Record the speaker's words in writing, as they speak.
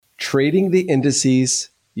trading the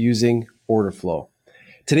indices using order flow.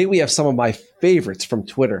 Today we have some of my favorites from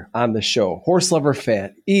Twitter on the show. Horse Lover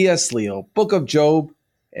Fat, ES Leo, Book of Job,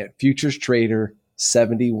 and Futures Trader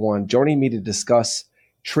 71 joining me to discuss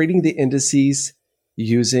trading the indices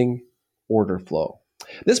using order flow.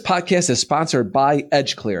 This podcast is sponsored by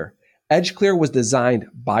EdgeClear. EdgeClear was designed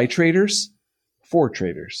by traders for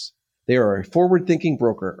traders. They are a forward-thinking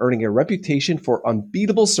broker earning a reputation for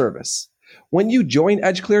unbeatable service. When you join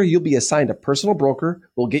EdgeClear, you'll be assigned a personal broker.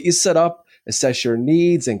 We'll get you set up, assess your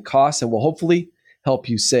needs and costs, and will hopefully help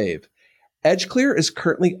you save. EdgeClear is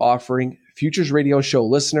currently offering Futures Radio Show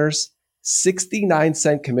listeners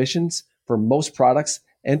 69-cent commissions for most products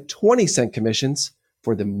and 20-cent commissions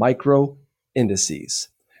for the micro indices.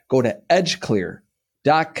 Go to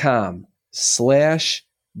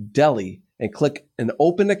edgeclear.com/deli and click an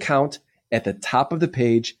open account at the top of the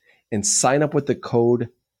page and sign up with the code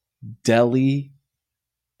DELIEDGE.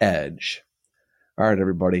 All right,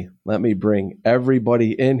 everybody, let me bring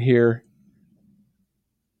everybody in here.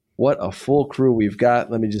 What a full crew we've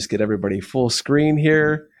got. Let me just get everybody full screen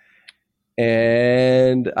here.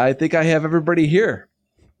 And I think I have everybody here.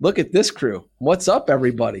 Look at this crew. What's up,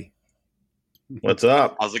 everybody? What's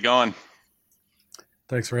up? How's it going?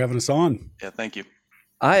 Thanks for having us on. Yeah, thank you.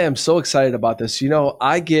 I am so excited about this. You know,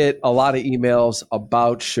 I get a lot of emails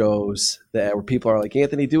about shows where people are like,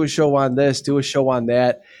 Anthony, do a show on this, do a show on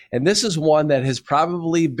that. And this is one that has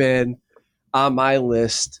probably been on my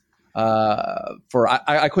list for,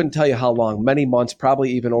 I couldn't tell you how long, many months,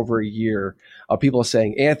 probably even over a year, of people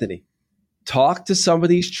saying, Anthony, talk to some of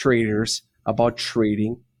these traders about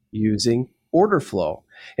trading using order flow.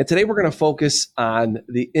 And today we're going to focus on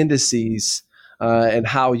the indices and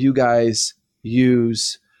how you guys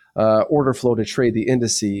use order flow to trade the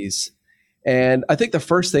indices. And I think the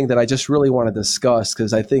first thing that I just really want to discuss,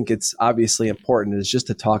 because I think it's obviously important, is just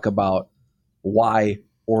to talk about why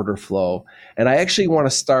order flow. And I actually want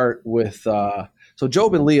to start with, so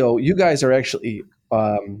Job and Leo, you guys are actually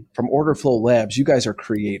from Order Flow Labs, you guys are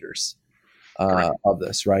creators of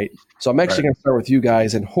this, right? So I'm actually going to start with you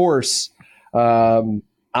guys. And Horse, I'm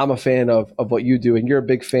a fan of what you do, and you're a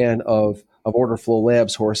big fan of Order Flow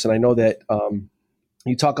Labs, Horse. And I know that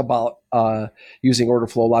you talk about using order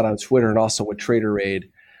flow a lot on Twitter and also with TraderAid.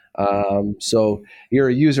 So you're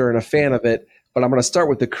a user and a fan of it, but I'm going to start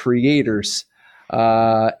with the creators.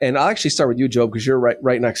 And I'll actually start with you, Joe, because you're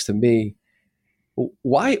right next to me.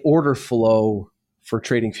 Why order flow for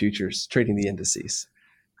trading futures, trading the indices?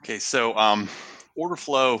 Okay, so order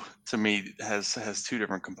flow to me has two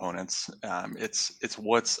different components. It's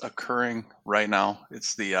what's occurring right now.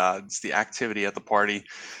 It's the activity at the party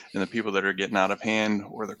and the people that are getting out of hand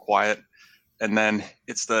or they're quiet, and then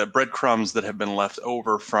it's the breadcrumbs that have been left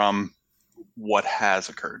over from what has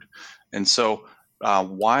occurred. And so,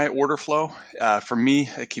 why order flow? For me,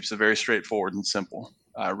 it keeps it very straightforward and simple.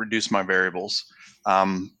 Reduce my variables.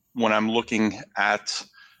 When I'm looking at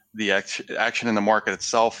the action in the market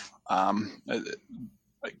itself,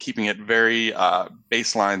 keeping it very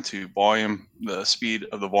baseline to volume, the speed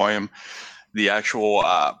of the volume, the actual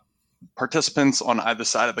participants on either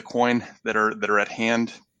side of the coin that are at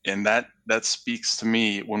hand, and that speaks to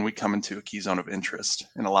me when we come into a key zone of interest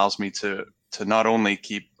and allows me to not only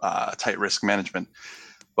keep tight risk management,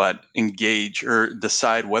 but engage or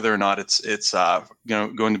decide whether or not it's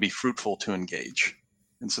going to be fruitful to engage.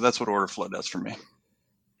 And so that's what order flow does for me.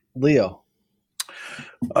 Leo.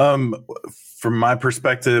 From my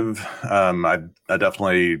perspective, I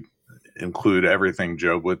definitely include everything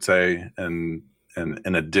Job would say. And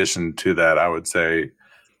in addition to that, I would say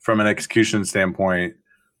from an execution standpoint,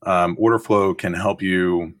 order flow can help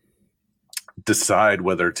you decide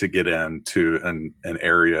whether to get into an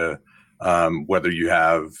area, whether you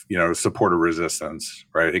have, support or resistance,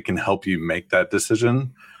 right? It can help you make that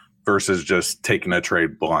decision versus just taking a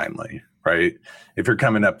trade blindly, right? If you're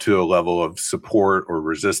coming up to a level of support or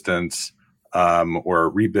resistance or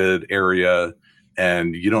a rebid area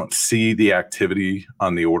and you don't see the activity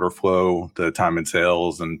on the order flow, the time and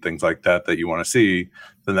sales and things like that you want to see,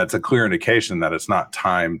 then that's a clear indication that it's not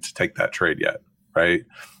time to take that trade yet, right?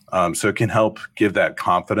 So it can help give that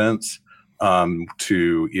confidence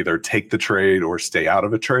to either take the trade or stay out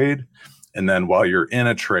of a trade. And then while you're in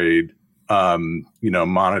a trade,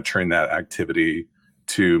 monitoring that activity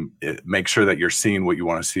to make sure that you're seeing what you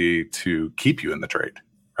want to see to keep you in the trade,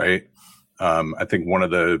 right? I think one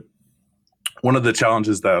of the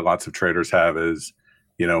challenges that lots of traders have is,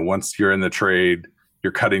 once you're in the trade,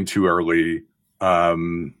 you're cutting too early.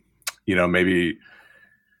 Maybe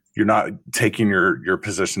you're not taking your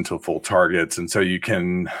position to full targets, and so you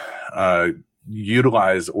can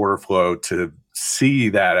utilize order flow to see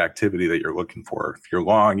that activity that you're looking for. If you're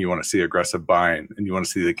long, you want to see aggressive buying, and you want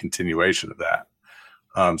to see the continuation of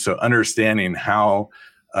that. So understanding how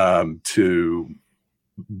to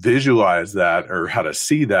visualize that or how to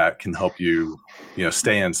see that can help you,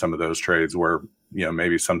 stay in some of those trades where,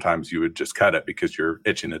 maybe sometimes you would just cut it because you're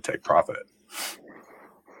itching to take profit.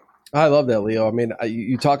 I love that, Leo. I mean,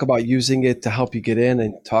 you talk about using it to help you get in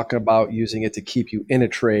and talking about using it to keep you in a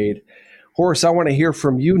trade. Horace, I want to hear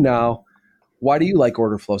from you now. Why do you like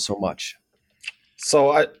order flow so much?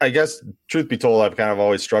 So I guess, truth be told, I've kind of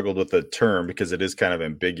always struggled with the term because it is kind of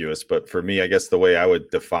ambiguous. But for me, I guess the way I would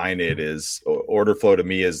define it is order flow to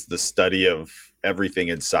me is the study of everything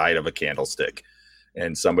inside of a candlestick.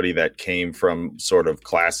 And somebody that came from sort of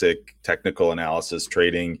classic technical analysis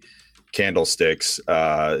trading candlesticks,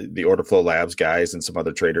 the Order Flow Labs guys and some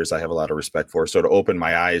other traders I have a lot of respect for, sort of opened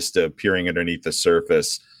my eyes to peering underneath the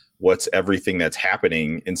surface. What's everything that's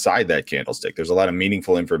happening inside that candlestick? There's a lot of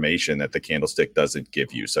meaningful information that the candlestick doesn't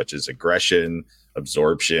give you, such as aggression,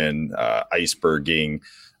 absorption, iceberging,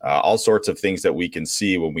 all sorts of things that we can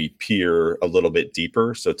see when we peer a little bit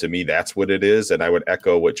deeper. So to me, that's what it is. And I would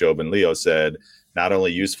echo what Job and Leo said, not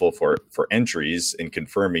only useful for entries and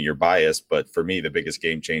confirming your bias, but for me, the biggest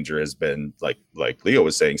game changer has been, like Leo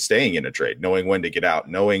was saying, staying in a trade, knowing when to get out,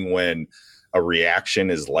 knowing when a reaction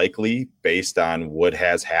is likely based on what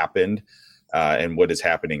has happened and what is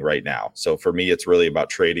happening right now. So for me, it's really about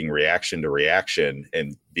trading reaction to reaction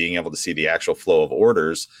and being able to see the actual flow of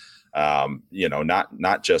orders,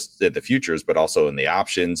 not just in the futures, but also in the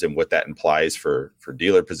options and what that implies for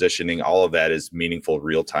dealer positioning. All of that is meaningful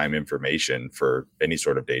real-time information for any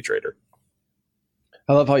sort of day trader.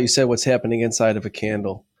 I love how you said what's happening inside of a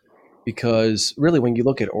candle, because really when you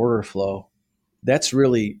look at order flow, that's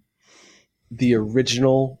really the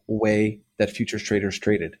original way that futures traders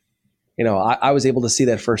traded. I was able to see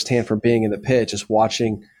that firsthand from being in the pit, just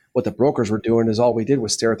watching what the brokers were doing. Is all we did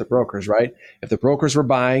was stare at the brokers, right? If the brokers were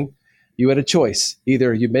buying, you had a choice.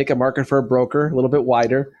 Either you make a market for a broker a little bit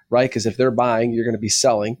wider, right? Because if they're buying, you're going to be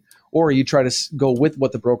selling, or you try to go with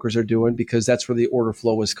what the brokers are doing because that's where the order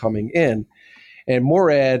flow is coming in. And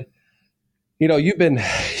Morad, you've been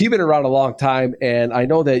around a long time, and I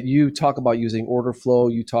know that you talk about using order flow.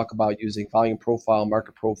 You talk about using volume profile,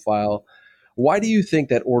 market profile. Why do you think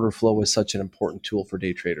that order flow is such an important tool for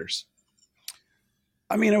day traders?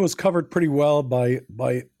 I mean, it was covered pretty well by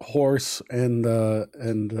Horse and the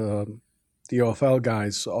OFL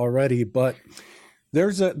guys already, but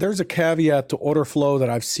there's a caveat to order flow that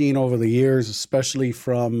I've seen over the years, especially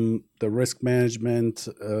from the risk management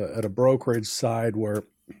at a brokerage side, where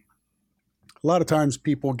a lot of times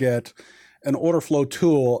people get an order flow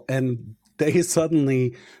tool and they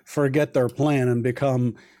suddenly forget their plan and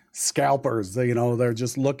become scalpers. They're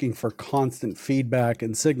just looking for constant feedback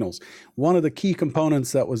and signals. One of the key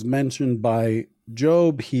components that was mentioned by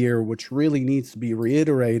Job here, which really needs to be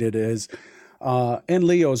reiterated, is, and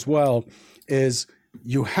Leo as well, is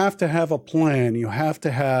you have to have a plan. You have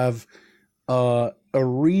to have a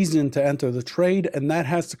reason to enter the trade, and that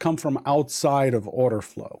has to come from outside of order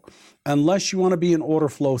flow. Unless you want to be an order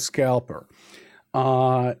flow scalper,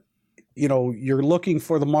 you're looking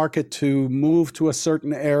for the market to move to a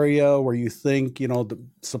certain area where you think, the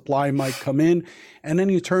supply might come in, and then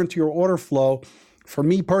you turn to your order flow. For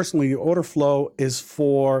me personally, the order flow is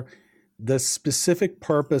for the specific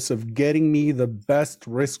purpose of getting me the best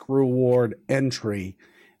risk reward entry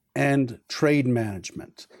and trade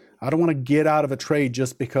management. I don't want to get out of a trade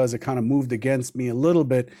just because it kind of moved against me a little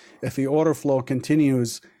bit. If the order flow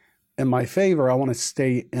continues in my favor, I want to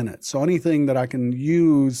stay in it. So anything that I can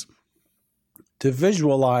use to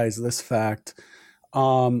visualize this fact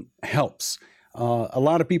helps. A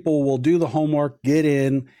lot of people will do the homework, get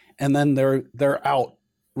in, and then they're out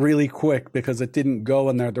really quick because it didn't go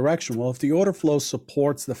in their direction. Well, if the order flow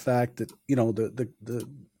supports the fact that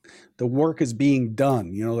the work is being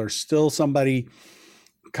done, there's still somebody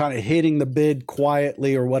kind of hitting the bid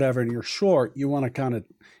quietly or whatever, and you're short, you want to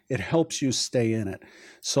it helps you stay in it.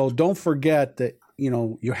 So don't forget that,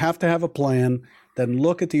 you have to have a plan, then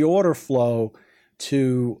look at the order flow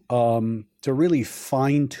to really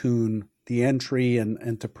fine tune the entry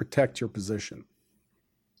and to protect your position.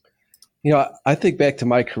 I think back to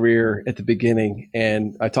my career at the beginning,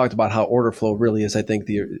 and I talked about how order flow really is, I think,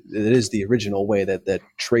 it is the original way that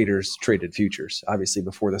traders traded futures, obviously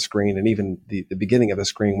before the screen, and even the beginning of the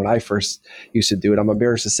screen when I first used to do it. I'm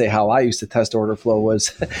embarrassed to say how I used to test order flow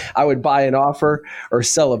was I would buy an offer or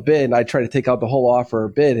sell a bid, and I'd try to take out the whole offer or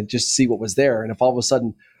bid and just see what was there. And if all of a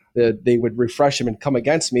sudden they would refresh them and come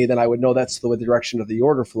against me, then I would know that's the direction of the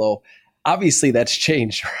order flow. Obviously, that's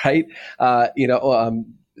changed, right?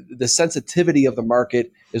 the sensitivity of the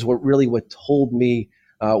market is what told me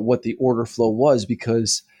what the order flow was,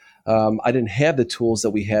 because I didn't have the tools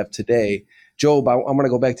that we have today. Job, I'm going to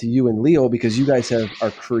go back to you and Leo, because you guys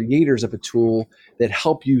are creators of a tool that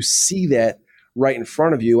help you see that right in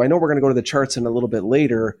front of you. I know we're going to go to the charts in a little bit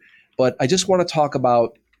later, but I just want to talk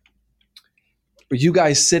about you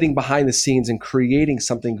guys sitting behind the scenes and creating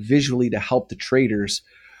something visually to help the traders.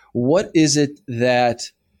 What is it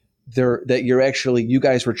that you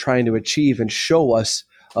guys were trying to achieve and show us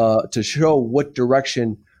to show what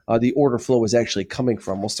direction the order flow was actually coming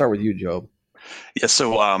from? We'll start with you, Job. Yeah,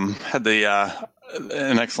 so had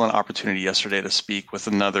an excellent opportunity yesterday to speak with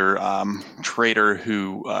another trader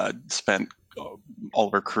who spent all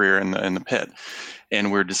of her career in the pit,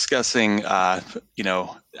 and we're discussing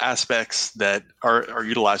aspects that are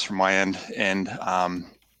utilized from my end, and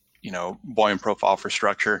volume profile for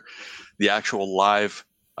structure, the actual live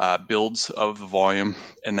builds of the volume,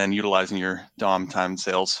 and then utilizing your DOM time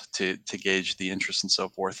sales to gauge the interest and so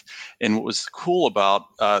forth. And what was cool about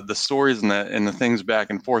the stories and the things back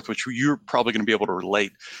and forth, which you're probably going to be able to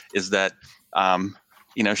relate, is that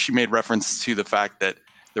she made reference to the fact that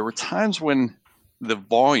there were times when the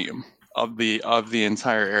volume of the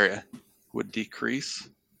entire area would decrease,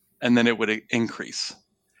 and then it would increase,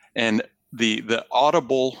 and the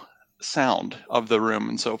audible sound of the room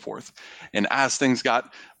and so forth. And as things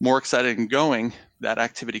got more excited and going, that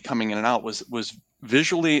activity coming in and out was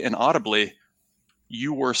visually and audibly,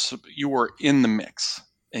 you were in the mix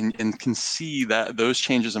and can see that those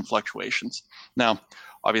changes and fluctuations. Now,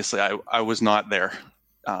 obviously, I was not there,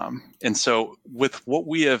 and so with what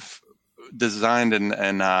we have designed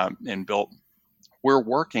and built, we're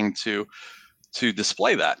working to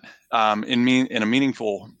display that in a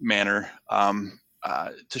meaningful manner,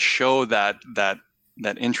 to show that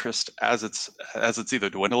interest as it's either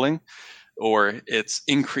dwindling or it's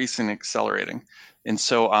increasing, accelerating. And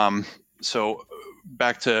so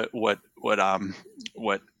back to what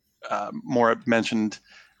Maura mentioned,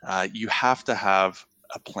 you have to have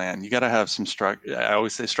a plan. You got to have some structure. I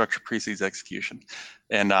always say structure precedes execution,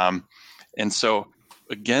 and so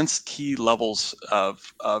against key levels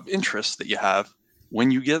of interest that you have,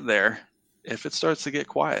 when you get there, if it starts to get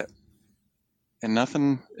quiet and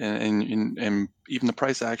nothing, and even the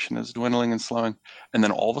price action is dwindling and slowing, and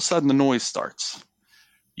then all of a sudden the noise starts,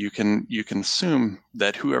 you can assume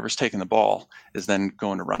that whoever's taking the ball is then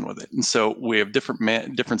going to run with it. And so we have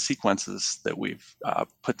different sequences that we've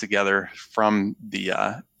put together from the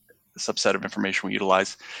subset of information we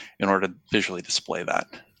utilize in order to visually display that.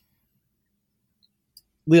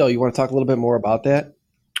 Leo, you want to talk a little bit more about that?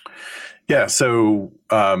 Yeah, so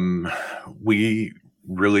we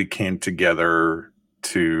really came together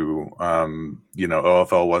to,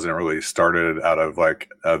 OFL wasn't really started out of like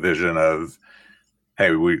a vision of,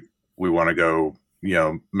 hey, we want to go,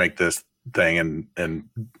 make this thing and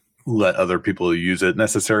let other people use it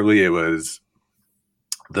necessarily. It was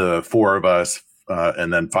the four of us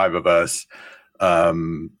and then five of us,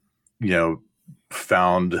 found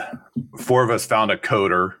a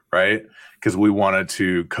coder, right? Because we wanted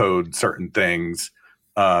to code certain things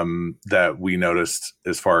that we noticed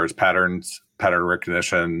as far as pattern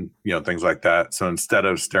recognition, things like that. So instead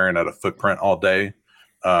of staring at a footprint all day,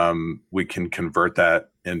 we can convert that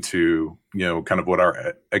into, kind of what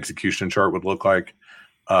our execution chart would look like.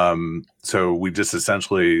 So we just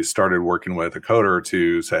essentially started working with a coder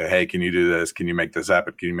to say, hey, can you do this? Can you make this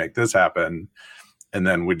happen? Can you make this happen? And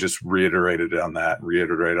then we just reiterated on that.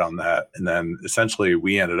 And then essentially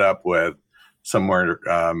we ended up with somewhere,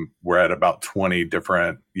 we're at about 20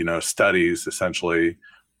 different, studies essentially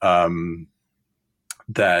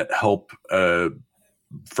that help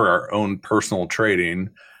for our own personal trading,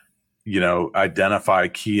 identify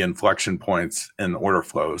key inflection points in the order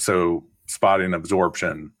flow. So spotting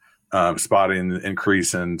absorption, spotting the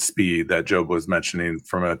increase in speed that Job was mentioning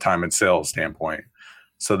from a time and sales standpoint,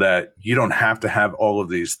 so that you don't have to have all of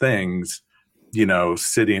these things,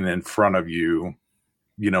 sitting in front of you,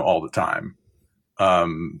 all the time.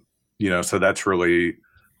 So that's really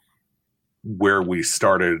where we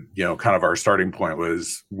started, kind of our starting point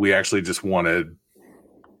was we actually just wanted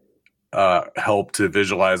help to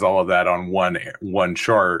visualize all of that on one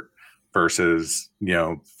chart versus,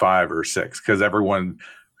 5 or 6, because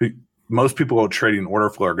most people trading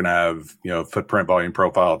order flow are going to have, footprint, volume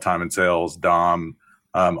profile, time and sales, DOM,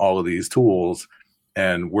 all of these tools.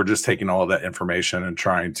 And we're just taking all of that information and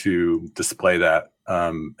trying to display that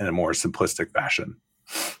in a more simplistic fashion.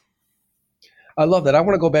 I love that. I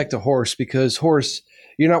want to go back to Horst, because Horst,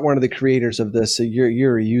 you're not one of the creators of this. So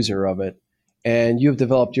you're a user of it, and you've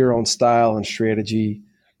developed your own style and strategy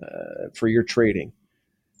for your trading.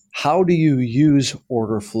 how do you use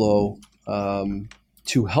order flow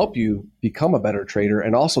to help you become a better trader,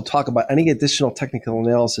 and also talk about any additional technical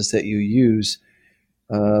analysis that you use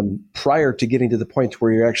prior to getting to the point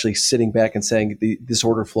where you're actually sitting back and saying this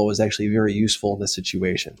order flow is actually very useful in this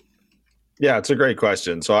situation? Yeah, it's a great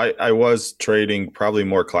question. So I was trading probably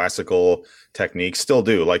more classical techniques, still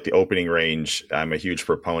do, like the opening range. I'm a huge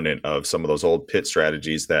proponent of some of those old pit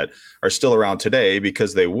strategies that are still around today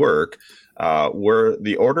because they work. Where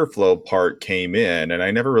the order flow part came in, and I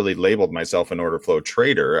never really labeled myself an order flow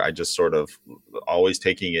trader. I just sort of always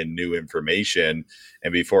taking in new information.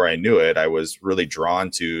 And before I knew it, I was really drawn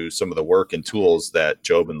to some of the work and tools that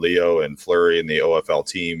Job and Leo and Fleury and the OFL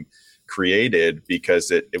team created, because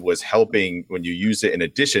it was helping, when you use it in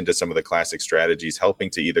addition to some of the classic strategies, helping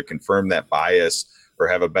to either confirm that bias or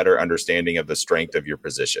have a better understanding of the strength of your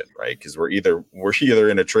position, right? Because we're either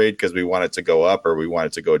in a trade because we want it to go up or we want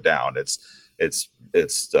it to go down. It's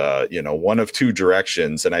one of two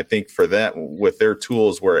directions. And I think for that, with their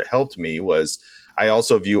tools, where it helped me was, I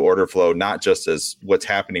also view order flow not just as what's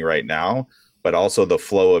happening right now, but also the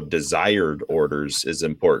flow of desired orders is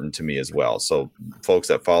important to me as well. So folks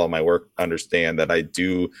that follow my work understand that I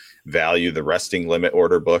do value the resting limit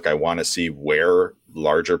order book. I want to see where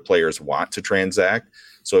larger players want to transact.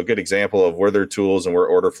 So a good example of where their tools and where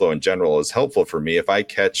order flow in general is helpful for me, if I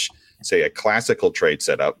catch, say, a classical trade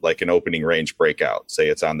setup, like an opening range breakout, say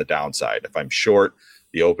it's on the downside. If I'm short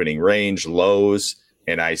the opening range lows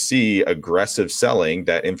and I see aggressive selling,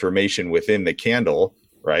 that information within the candle,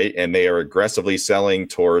 right, and they are aggressively selling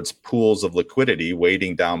towards pools of liquidity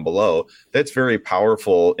waiting down below, that's very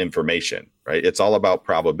powerful information, right? It's all about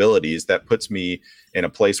probabilities. That puts me in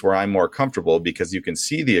a place where I'm more comfortable because you can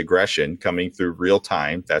see the aggression coming through real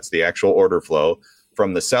time. That's the actual order flow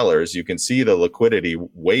from the sellers. You can see the liquidity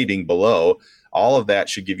waiting below. All of that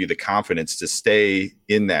should give you the confidence to stay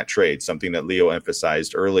in that trade, something that Leo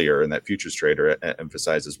emphasized earlier and that futures trader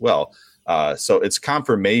emphasized as well. So it's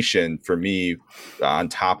confirmation for me on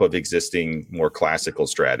top of existing more classical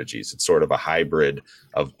strategies. It's sort of a hybrid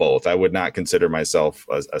of both. I would not consider myself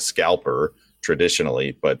a scalper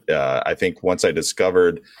traditionally, but I think once I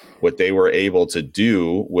discovered what they were able to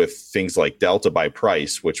do with things like Delta by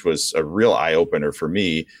price, which was a real eye opener for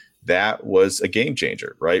me, that was a game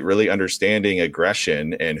changer, right? Really understanding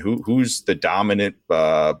aggression and who's the dominant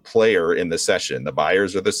player in the session, the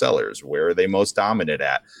buyers or the sellers, where are they most dominant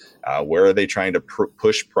at? Where are they trying to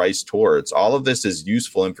push price towards? All of this is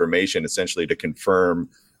useful information essentially to confirm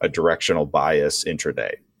a directional bias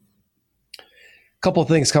intraday. A couple of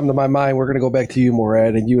things come to my mind. We're going to go back to you,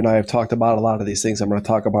 Morad, and you and I have talked about a lot of these things I'm going to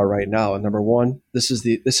talk about right now. And number one, this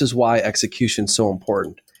is why execution is so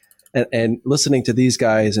important. And listening to these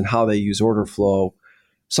guys and how they use order flow,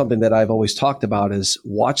 something that I've always talked about is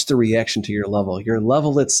watch the reaction to your level. Your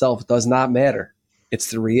level itself does not matter.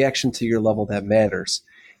 It's the reaction to your level that matters.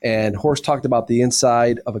 And Horst talked about the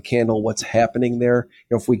inside of a candle, what's happening there.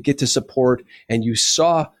 If we get to support and you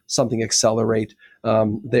saw something accelerate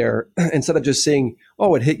there, instead of just saying,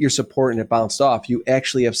 oh, it hit your support and it bounced off, you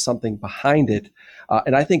actually have something behind it.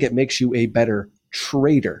 And I think it makes you a better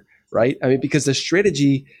trader, right? I mean, because the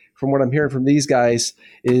strategy, from what I'm hearing from these guys,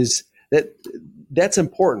 is that's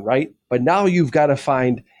important, right? But now you've got to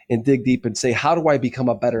find and dig deep and say, how do I become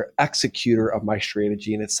a better executor of my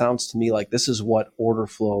strategy? And it sounds to me like this is what order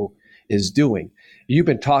flow is doing. You've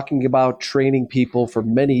been talking about training people for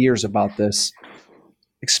many years about this.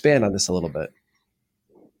 Expand on this a little bit.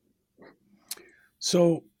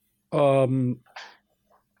 So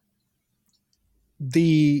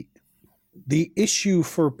the issue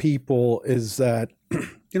for people is that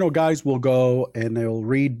guys will go and they'll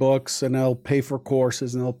read books and they'll pay for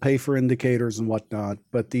courses and they'll pay for indicators and whatnot.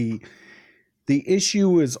 But the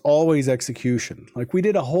issue is always execution. Like we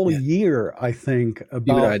did a whole year, I think,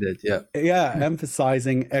 about Even I did,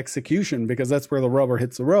 emphasizing execution because that's where the rubber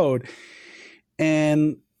hits the road.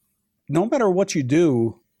 And no matter what you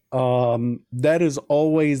do, that is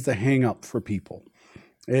always the hang up for people.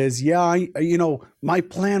 Is my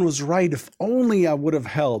plan was right. If only I would have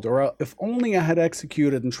held, or if only I had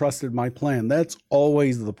executed and trusted my plan. That's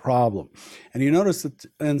always the problem. And you notice that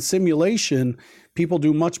in simulation, people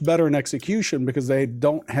do much better in execution because they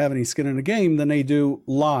don't have any skin in the game than they do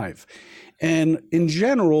live. And in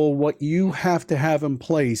general, what you have to have in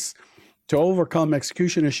place to overcome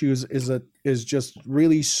execution issues is just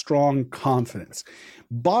really strong confidence.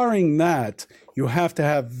 Barring that, you have to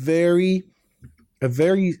have a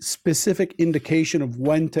very specific indication of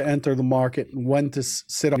when to enter the market and when to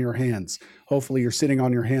sit on your hands. Hopefully you're sitting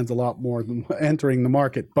on your hands a lot more than entering the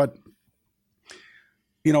market. But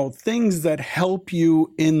things that help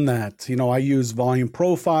you in that. I use volume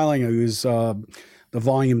profiling. I use the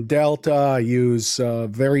volume delta. I use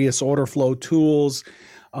various order flow tools.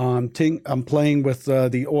 I'm playing with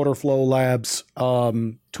the Order Flow Labs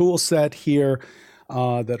tool set here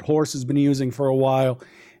that Horst has been using for a while.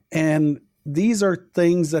 And these are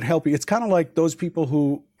things that help you. It's kind of like those people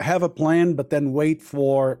who have a plan but then wait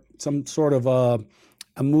for some sort of a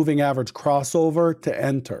moving average crossover to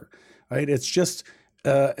enter, right? It's just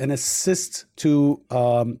an assist to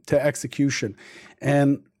execution.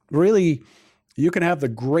 And really, you can have the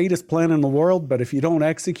greatest plan in the world, but if you don't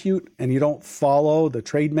execute and you don't follow the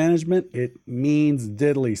trade management, it means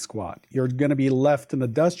diddly squat. You're going to be left in the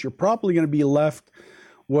dust. You're probably going to be left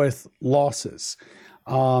with losses.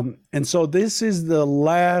 And so this is the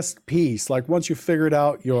last piece. Like once you figured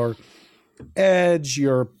out your edge,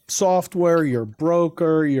 your software, your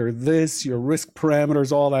broker, your risk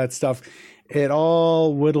parameters, all that stuff, it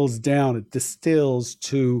all whittles down. It distills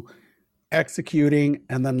to executing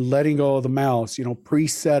and then letting go of the mouse,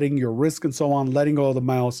 presetting your risk and so on, letting go of the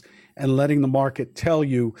mouse and letting the market tell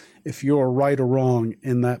you if you're right or wrong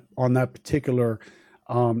on that particular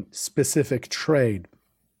specific trade.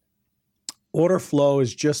 Order flow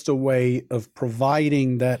is just a way of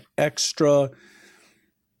providing that extra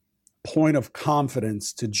point of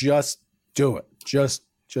confidence to just do it. Just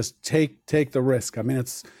take the risk. I mean,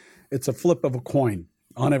 it's a flip of a coin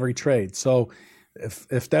on every trade. So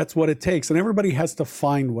if that's what it takes, and everybody has to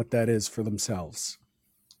find what that is for themselves.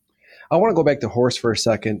 I want to go back to Horst for a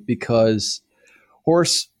second because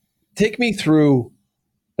Horst, take me through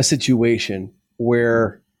a situation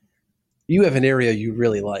where you have an area you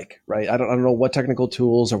really like, right? I don't know what technical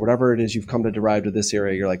tools or whatever it is you've come to derive to this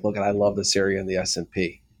area. You're like, look, I love this area in the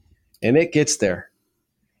S&P. And it gets there.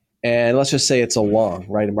 And let's just say it's a long,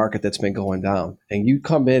 right? A market that's been going down. And you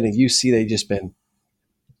come in and you see they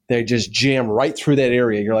just jam right through that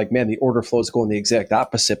area. You're like, man, the order flow is going the exact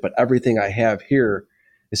opposite, but everything I have here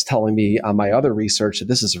is telling me on my other research that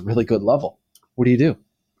this is a really good level. What do you do?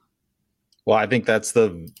 Well, I think that's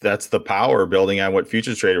the power building on what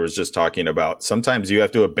Futures Trader was just talking about. Sometimes you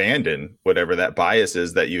have to abandon whatever that bias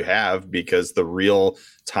is that you have because the real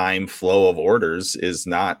time flow of orders is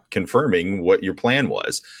not confirming what your plan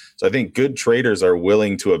was. So I think good traders are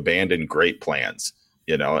willing to abandon great plans.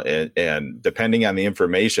 And depending on the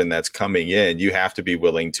information that's coming in, you have to be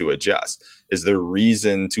willing to adjust. Is there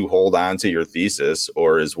reason to hold on to your thesis,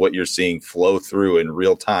 or is what you're seeing flow through in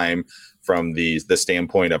real time from the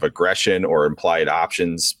standpoint of aggression or implied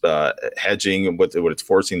options hedging, what it's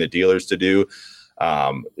forcing the dealers to do?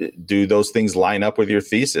 Do those things line up with your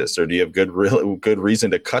thesis, or do you have good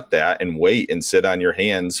reason to cut that and wait and sit on your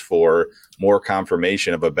hands for more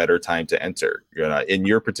confirmation of a better time to enter? In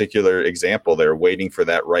your particular example, they're waiting for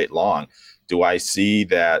that right long. Do I see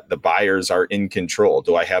that the buyers are in control?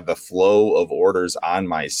 Do I have the flow of orders on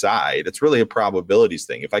my side? It's really a probabilities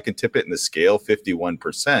thing. If I can tip it in the scale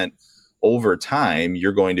 51% over time,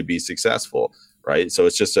 you're going to be successful. Right. So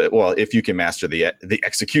it's just, if you can master the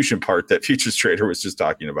execution part that Futures Trader was just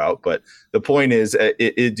talking about. But the point is,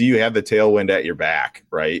 do you have the tailwind at your back?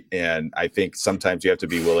 Right. And I think sometimes you have to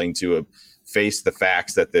be willing to face the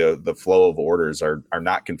facts that the flow of orders are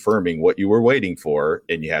not confirming what you were waiting for.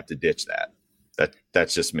 And you have to ditch that.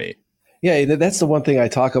 That's just me. Yeah, that's the one thing I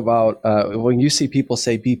talk about when you see people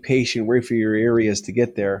say, be patient, wait for your areas to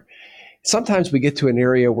get there. Sometimes we get to an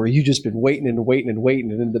area where you've just been waiting and waiting and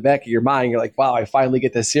waiting. And in the back of your mind, you're like, wow, I finally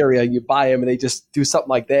get this area. And you buy them and they just do something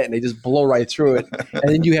like that and they just blow right through it. And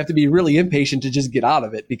then you have to be really impatient to just get out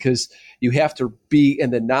of it because you have to be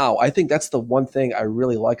in the now. I think that's the one thing I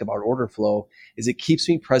really like about order flow is it keeps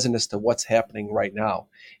me present as to what's happening right now.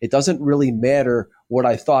 It doesn't really matter what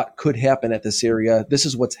I thought could happen at this area. This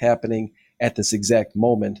is what's happening at this exact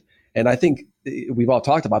moment. And I think we've all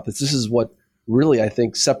talked about this. This is what really, I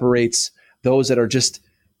think, separates those that are just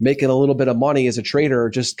making a little bit of money as a trader or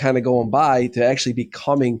just kind of going by to actually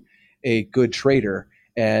becoming a good trader.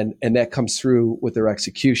 And that comes through with their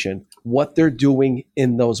execution. What they're doing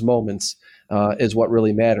in those moments is what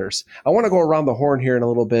really matters. I want to go around the horn here in a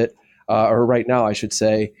little bit, or right now, I should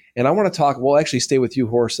say. And I want to talk, we'll actually stay with you,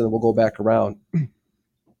 Horst, and then we'll go back around.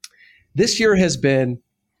 This year has been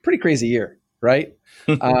a pretty crazy year, right?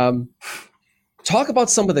 Talk about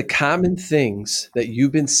some of the common things that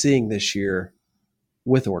you've been seeing this year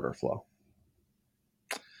with order flow.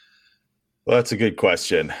 Well, that's a good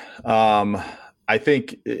question. I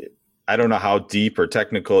think, I don't know how deep or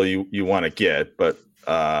technical you want to get, but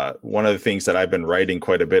one of the things that I've been writing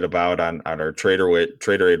quite a bit about on our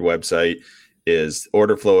TraderAid website is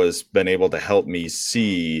order flow has been able to help me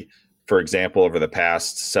see for example, over the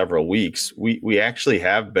past several weeks, we actually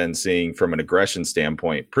have been seeing, from an aggression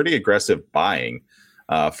standpoint, pretty aggressive buying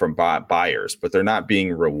from buyers, but they're not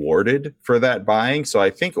being rewarded for that buying. So I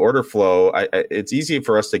think order flow, it's easy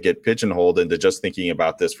for us to get pigeonholed into just thinking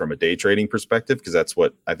about this from a day trading perspective, because that's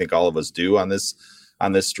what I think all of us do on this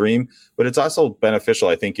stream. But it's also beneficial,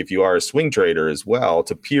 I think, if you are a swing trader as well,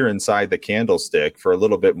 to peer inside the candlestick for a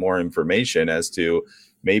little bit more information as to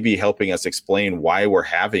maybe helping us explain why we're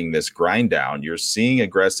having this grind down. You're seeing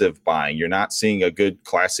aggressive buying. You're not seeing a good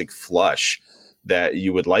classic flush that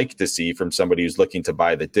you would like to see from somebody who's looking to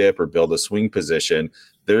buy the dip or build a swing position.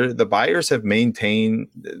 The buyers have maintained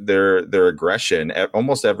their aggression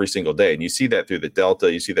almost every single day. And you see that through the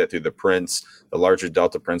delta, you see that through the prints, the larger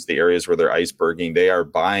delta prints, the areas where they're iceberging. They are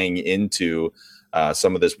buying into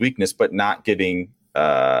some of this weakness, but not getting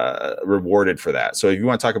rewarded for that. So if you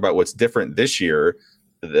want to talk about what's different this year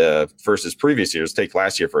versus previous years, take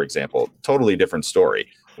last year, for example, totally different story.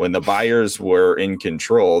 When the buyers were in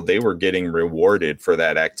control, they were getting rewarded for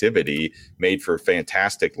that activity, made for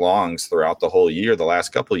fantastic longs throughout the whole year, the last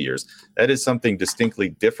couple of years. That is something distinctly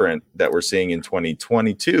different that we're seeing in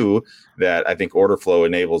 2022 that I think order flow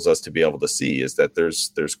enables us to be able to see, is that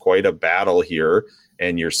there's quite a battle here,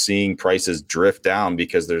 and you're seeing prices drift down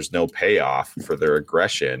because there's no payoff for their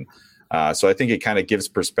aggression. So I think it kind of gives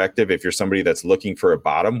perspective if you're somebody that's looking for a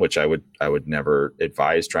bottom, which I would never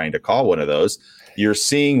advise trying to call one of those. You're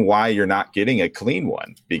seeing why you're not getting a clean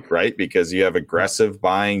one, right? Because you have aggressive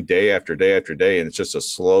buying day after day after day, and it's just a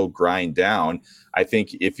slow grind down. I think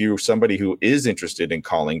if you're somebody who is interested in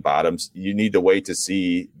calling bottoms, you need to wait to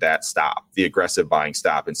see that stop, the aggressive buying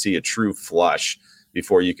stop, and see a true flush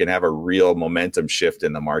before you can have a real momentum shift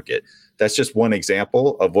in the market. That's just one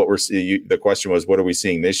example of what we're seeing. The question was, what are we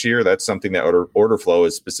seeing this year? That's something that order flow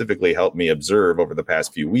has specifically helped me observe over the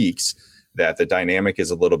past few weeks, that the dynamic is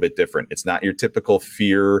a little bit different. It's not your typical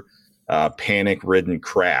fear, panic-ridden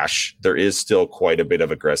crash. There is still quite a bit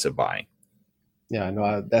of aggressive buying. Yeah,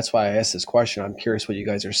 no, that's why I asked this question. I'm curious what you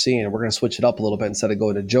guys are seeing. And we're going to switch it up a little bit. Instead of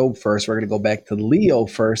going to Job first, we're going to go back to Leo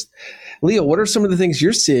first. Leo, what are some of the things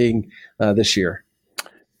you're seeing this year?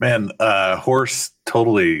 Man, Horse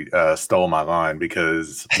totally stole my line,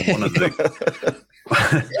 because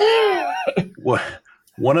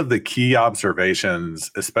one of the key observations,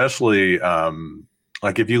 especially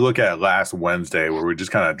like if you look at last Wednesday, where we just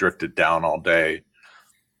kind of drifted down all day,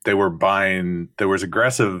 they were buying. There was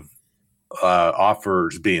aggressive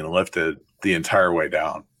offers being lifted the entire way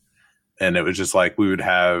down, and it was just like we would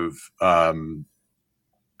have. The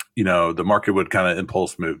market would kind of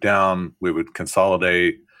impulse move down. We would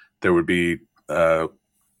consolidate. There would be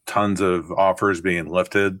tons of offers being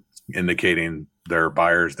lifted, indicating there are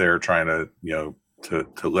buyers there trying to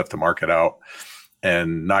lift the market out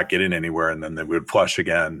and not getting anywhere. And then they would flush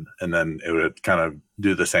again, and then it would kind of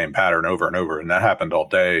do the same pattern over and over. And that happened all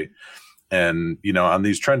day. And, on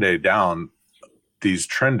these trend days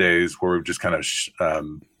where we've just kind of,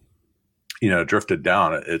 drifted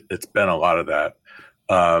down, it's been a lot of that.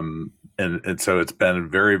 And so it's been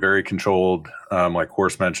very, very controlled. Like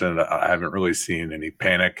Horst mentioned, I haven't really seen any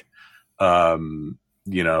panic, that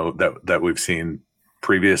we've seen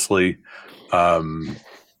previously.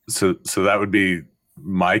 So that would be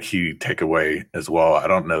my key takeaway as well. I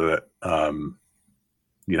don't know that,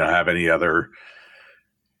 have any other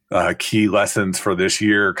key lessons for this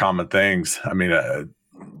year, common things. I mean,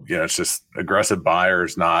 it's just aggressive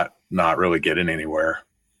buyers not really getting anywhere.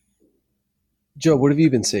 Joe, what have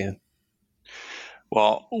you been seeing?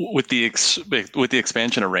 Well, with the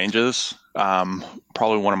expansion of ranges,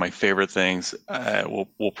 probably one of my favorite things.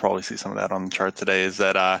 We'll probably see some of that on the chart today. Is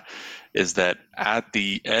that at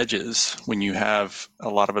the edges, when you have a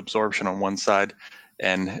lot of absorption on one side,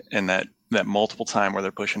 and that multiple time where they're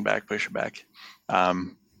pushing back,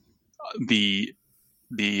 the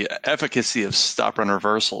efficacy of stop run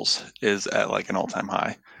reversals is at like an all-time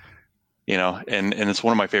high. And it's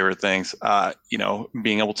one of my favorite things.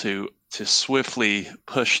 Being able to swiftly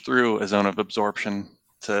push through a zone of absorption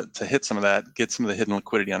to hit some of that, get some of the hidden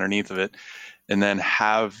liquidity underneath of it, and then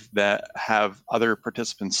have other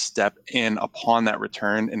participants step in upon that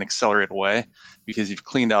return and accelerate away because you've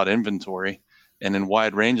cleaned out inventory. And in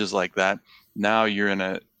wide ranges like that, now you're in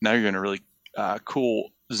a really cool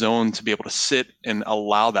zone to be able to sit and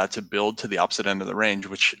allow that to build to the opposite end of the range,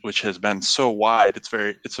 which has been so wide. It's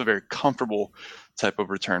a very comfortable type of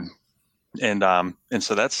return. And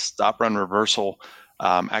so that stop run reversal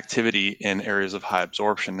activity in areas of high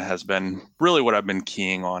absorption has been really what I've been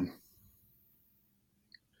keying on.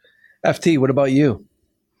 FT, what about you?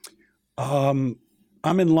 I'm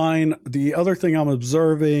in line. The other thing I'm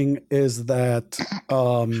observing is that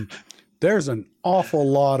there's an awful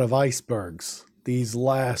lot of icebergs these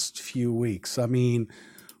last few weeks. I mean,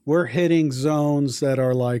 we're hitting zones that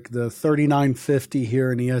are like the 3950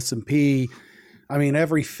 here in the S&P. I mean,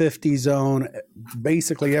 every 50 zone,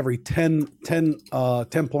 basically every 10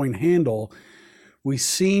 point handle, we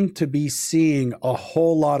seem to be seeing a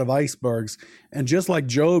whole lot of icebergs. And just like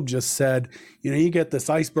Job just said, you get this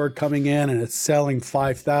iceberg coming in and it's selling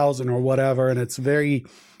 5,000 or whatever, and it's very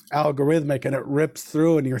algorithmic and it rips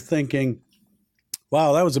through, and you're thinking,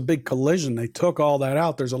 wow, that was a big collision. They took all that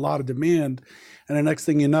out. There's a lot of demand. And the next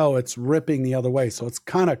thing you know, it's ripping the other way. So it's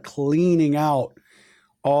kind of cleaning out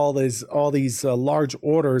all these large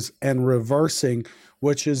orders and reversing,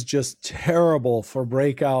 which is just terrible for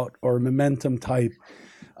breakout or momentum type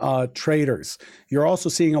traders. You're also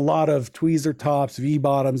seeing a lot of tweezer tops, V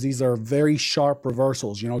bottoms. These are very sharp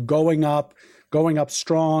reversals, going up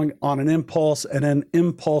strong on an impulse and then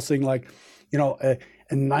impulsing like, a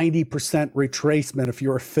 90% retracement if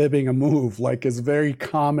you're fibbing a move, like is very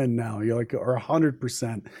common now. You're like, or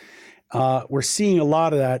 100%. We're seeing a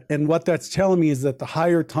lot of that. And what that's telling me is that the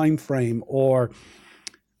higher time frame, or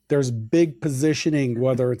there's big positioning,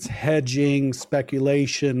 whether it's hedging,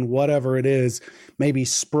 speculation, whatever it is, maybe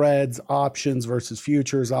spreads, options versus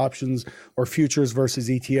futures, options or futures versus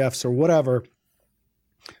ETFs or whatever.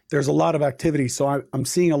 There's a lot of activity. So I'm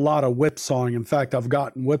seeing a lot of whipsawing. In fact, I've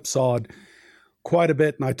gotten whipsawed quite a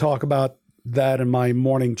bit, and I talk about that in my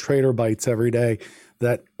morning trader bites every day,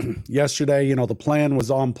 that yesterday, the plan was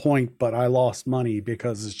on point, but I lost money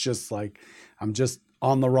because it's just like I'm just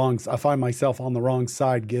on the wrong. I find myself on the wrong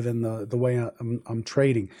side given the way I'm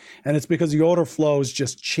trading, and it's because the order flow is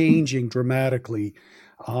just changing dramatically,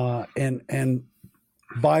 and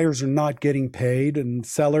buyers are not getting paid, and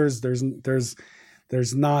sellers there's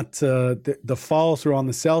not the follow through on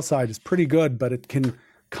the sell side is pretty good, but it can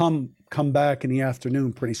come back in the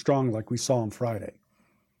afternoon pretty strong, like we saw on Friday.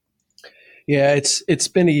 Yeah, it's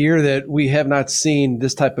been a year that we have not seen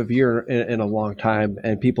this type of year in a long time,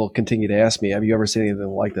 and people continue to ask me, have you ever seen anything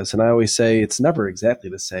like this? And I always say it's never exactly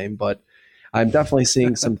the same, but I'm definitely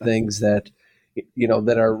seeing some things that,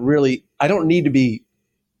 that are really, I don't need to be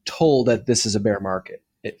told that this is a bear market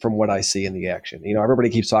from what I see in the action. Everybody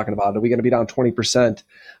keeps talking about, are we going to be down 20%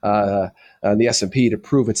 on the S&P to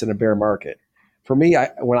prove it's in a bear market? For me,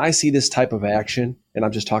 when I see this type of action, and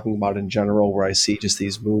I'm just talking about in general, where I see just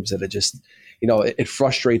these moves that it just, it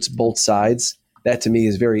frustrates both sides, that to me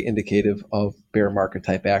is very indicative of bear market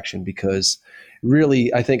type action, because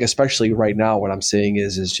really, I think especially right now, what I'm seeing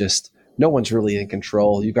is just no one's really in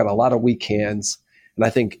control. You've got a lot of weak hands. And I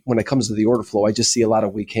think when it comes to the order flow, I just see a lot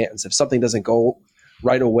of weak hands. If something doesn't go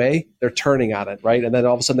right away, they're turning on it, right? And then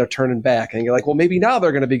all of a sudden they're turning back. And you're like, well, maybe now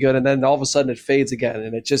they're going to be good. And then all of a sudden it fades again.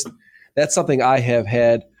 And it just, that's something I have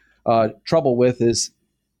had trouble with, is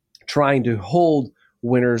trying to hold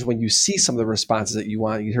winners when you see some of the responses that you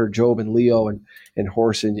want. You heard Job and Leo and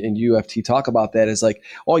Horst and UFT talk about that. Is like,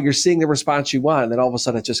 oh, you're seeing the response you want, and then all of a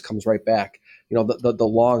sudden it just comes right back. The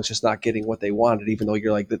long's just not getting what they wanted, even though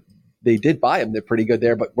you're like, they did buy them. They're pretty good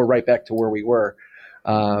there, but we're right back to where we were.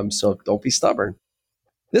 So don't be stubborn.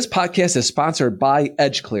 This podcast is sponsored by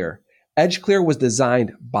EdgeClear. EdgeClear was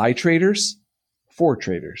designed by traders for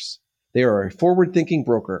traders. They are a forward-thinking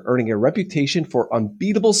broker earning a reputation for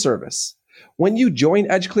unbeatable service. When you join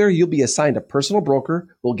EdgeClear, you'll be assigned a personal broker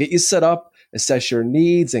who will get you set up, assess your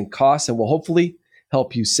needs and costs, and will hopefully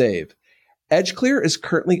help you save. EdgeClear is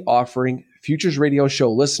currently offering Futures Radio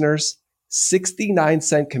Show listeners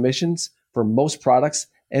 69-cent commissions for most products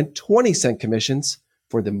and 20-cent commissions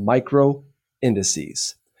for the micro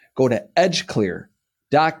indices. Go to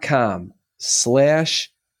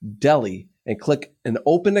edgeclear.com/deli and click an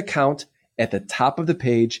open account at the top of the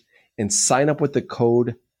page and sign up with the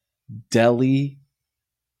code DELIEDGE.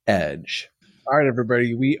 All right,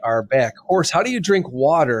 everybody, we are back. Horst, how do you drink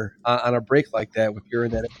water on a break like that if you're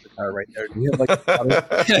in that car right there? Do you have water?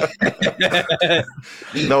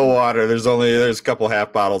 No water. There's a couple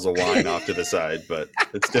half bottles of wine off to the side, but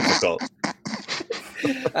it's difficult.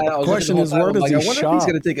 The question is, where does he shop? I wonder if he's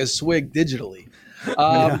going to take a swig digitally.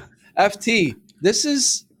 FT, this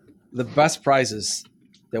is the best prizes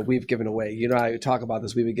that we've given away. I talk about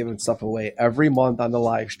this. We've been giving stuff away every month on the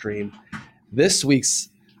live stream. This week's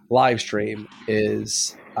live stream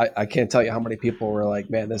is, I can't tell you how many people were like,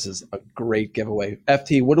 man, this is a great giveaway.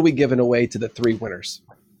 FT, what are we giving away to the 3 winners?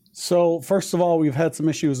 So first of all, we've had some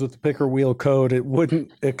issues with the picker wheel code. It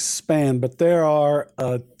wouldn't expand, but there are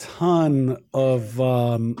a ton of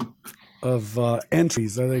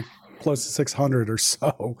entries. I think close to 600 or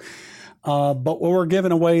so. But what we're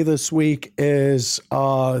giving away this week is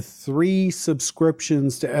 3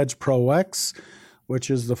 subscriptions to Edge Pro X, which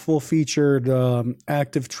is the full-featured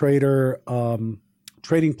active trader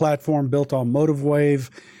trading platform built on MotiveWave.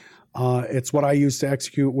 It's what I use to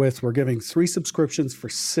execute with. We're giving 3 subscriptions for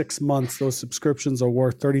 6 months. Those subscriptions are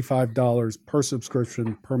worth $35 per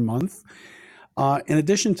subscription per month. In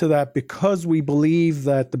addition to that, because we believe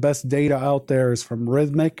that the best data out there is from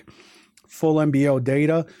Rhythmic, full MBO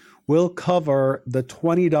data, we'll cover the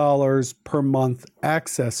 $20 per month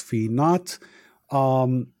access fee, not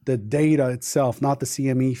the data itself, not the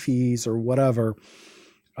CME fees or whatever.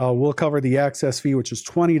 We'll cover the access fee, which is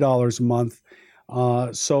 $20 a month.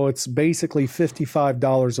 So it's basically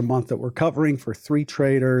 $55 a month that we're covering for 3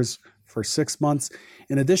 traders for 6 months.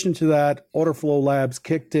 In addition to that, Order Flow Labs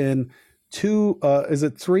kicked in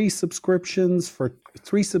 3 subscriptions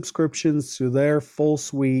to their full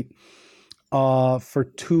suite for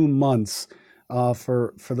 2 months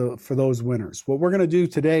for those winners. What we're going to do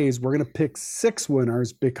today is we're going to pick 6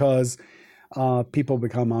 winners because people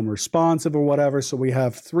become unresponsive or whatever. So we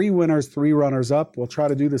have 3 winners, 3 runners up. We'll try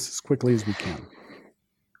to do this as quickly as we can.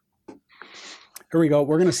 Here we go.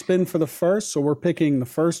 We're going to spin for the first. So we're picking the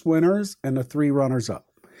first winners and the 3 runners up.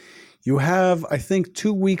 You have, I think,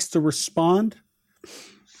 2 weeks to respond.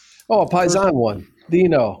 Oh, a Paisan one.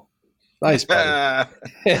 Dino. Nice, buddy.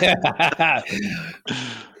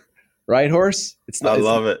 Right, Horse? I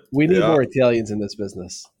love it. We need more Italians in this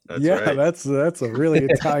business. That's right. That's a really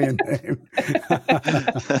Italian name.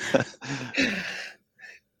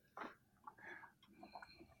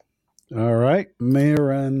 All right,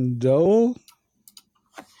 Mirando.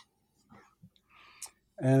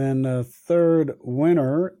 And then the third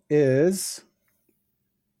winner is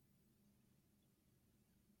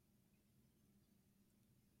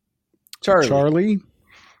Charlie.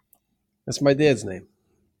 That's my dad's name,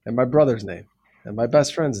 and my brother's name, and my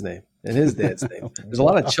best friend's name, and his dad's name. There's a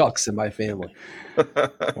lot of Chucks in my family.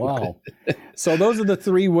 Wow. So those are the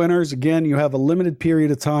 3 winners. Again, you have a limited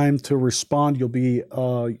period of time to respond. You'll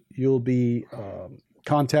be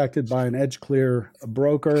contacted by an EdgeClear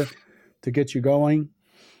broker to get you going.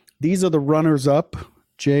 These are the runners up,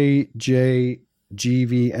 JJGVN.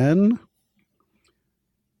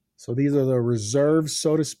 So these are the reserves,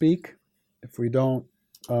 so to speak. If we don't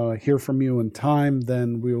hear from you in time,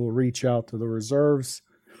 then we will reach out to the reserves.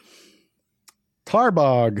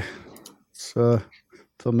 Tarbog,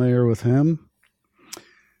 familiar with him.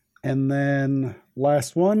 And then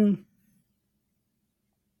last one.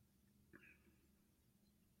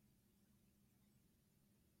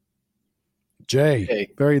 Jay.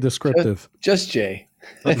 Very descriptive. Just Jay.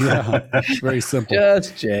 Yeah, very simple.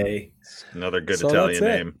 Just Jay. Another good Italian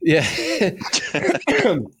name. Yeah.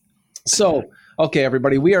 So, okay,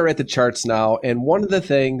 everybody, we are at the charts now. And one of the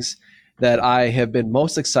things that I have been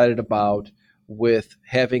most excited about with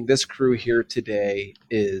having this crew here today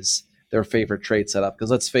is their favorite trade setup.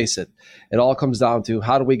 Because let's face it, it all comes down to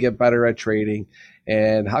how do we get better at trading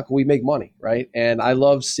and how can we make money, right? And I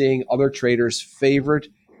love seeing other traders' favorite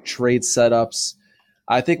trade setups.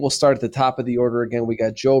 I think we'll start at the top of the order again. We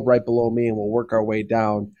got Joe right below me, and we'll work our way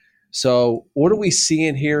down. So what are we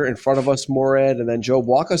seeing here in front of us, Morad? And then, Joe,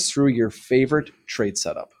 walk us through your favorite trade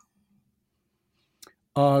setup.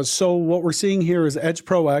 So what we're seeing here is Edge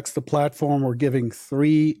Pro X, the platform we're giving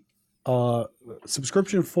 3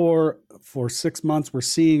 subscription for 6 months. We're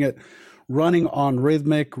seeing it running on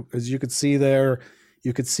Rhythmic. As you can see there,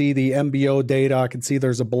 you could see the MBO data. I can see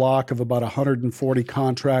there's a block of about 140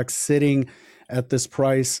 contracts sitting at this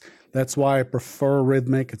price. That's why I prefer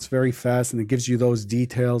Rhythmic. It's very fast, and it gives you those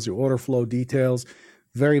details, your order flow details.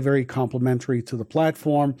 Very, very complementary to the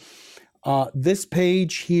platform. This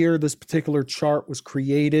page here, this particular chart was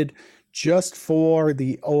created just for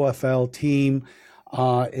the OFL team.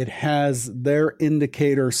 It has their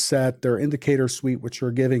indicator set, their indicator suite, which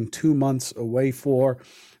we're giving 2 months away for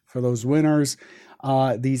those winners.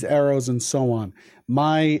 These arrows and so on.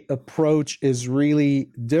 My approach is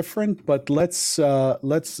really different, but let's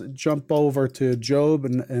jump over to Job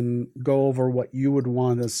and go over what you would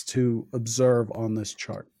want us to observe on this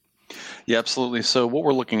chart. Yeah, absolutely. So what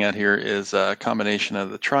we're looking at here is a combination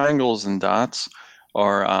of the triangles and dots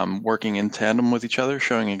are working in tandem with each other,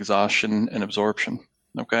 showing exhaustion and absorption.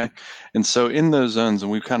 Okay. And so in those zones,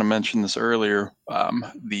 and we've kind of mentioned this earlier,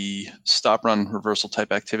 the stop run reversal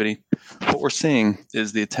type activity, what we're seeing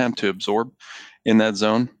is the attempt to absorb in that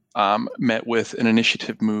zone met with an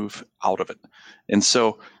initiative move out of it. And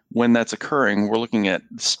so when that's occurring, we're looking at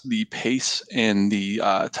the pace and the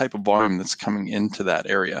type of volume that's coming into that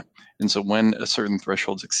area. And so when a certain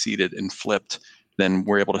threshold's exceeded and flipped, then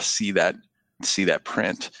we're able to see that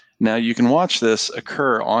print. Now you can watch this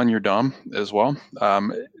occur on your DOM as well.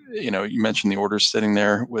 you mentioned the orders sitting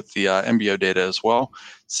there with the MBO data as well,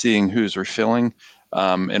 seeing who's refilling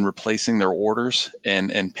and replacing their orders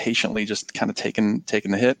and patiently just kind of taking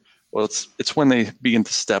the hit. Well, it's when they begin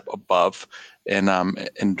to step above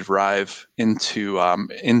and drive into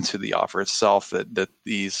the offer itself that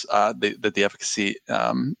the efficacy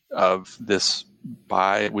of this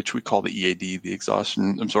buy, which we call the EAD, the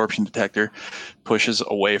exhaustion absorption detector, pushes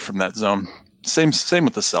away from that zone. Same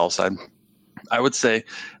with the sell side. I would say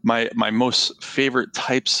my most favorite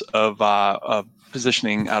types of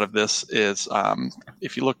positioning out of this is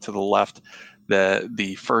if you look to the left,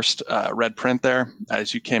 the first red print there,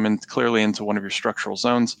 as you came in clearly into one of your structural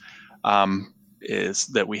zones, is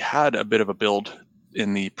that we had a bit of a build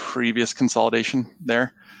in the previous consolidation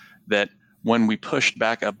there, that when we pushed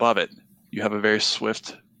back above it, you have a very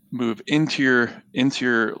swift move into your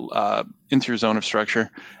zone of structure,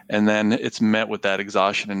 and then it's met with that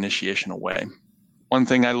exhaustion initiation away. One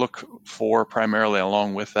thing I look for primarily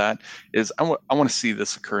along with that is I want to see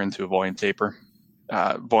this occur into a volume taper.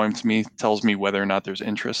 Volume to me tells me whether or not there's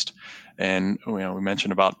interest, and we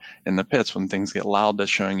mentioned about in the pits when things get loud,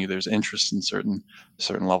 that's showing you there's interest in certain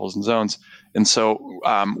levels and zones. And so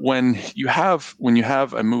when you have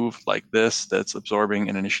a move like this that's absorbing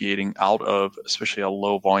and initiating out of especially a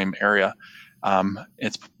low volume area,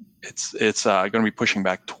 it's going to be pushing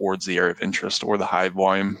back towards the area of interest or the high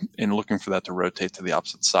volume and looking for that to rotate to the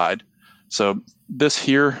opposite side. So this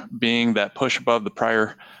here being that push above the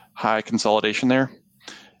prior high consolidation there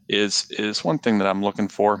is one thing that I'm looking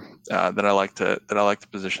for, that I like to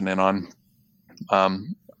position in on.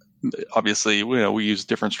 Obviously, we use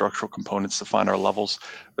different structural components to find our levels,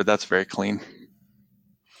 but that's very clean.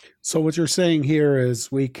 So what you're saying here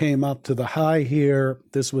is we came up to the high here.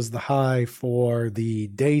 This was the high for the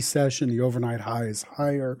day session. The overnight high is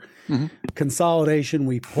higher. Mm-hmm. Consolidation,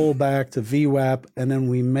 we pull back to VWAP, and then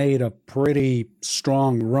we made a pretty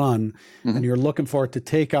strong run. Mm-hmm. And you're looking for it to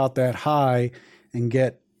take out that high and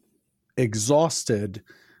get exhausted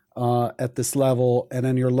at this level, and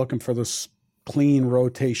then you're looking for this clean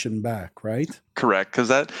rotation back, right? Correct, because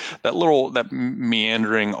that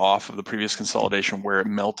meandering off of the previous consolidation where it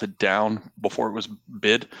melted down before it was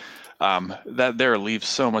bid, that there leaves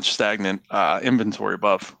so much stagnant inventory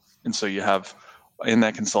above, and so you have in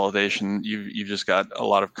that consolidation you've just got a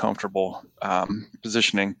lot of comfortable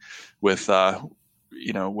positioning with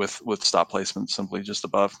stop placement simply just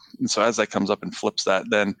above. And so as that comes up and flips that,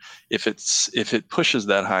 then if it pushes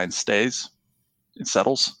that high and stays, it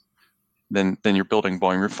settles, then you're building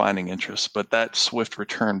volume, you're finding interest. But that swift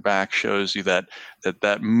return back shows you that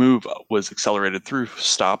move was accelerated through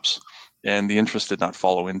stops and the interest did not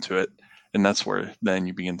follow into it. And that's where then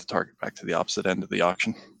you begin to target back to the opposite end of the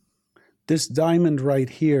auction. This diamond right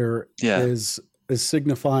here is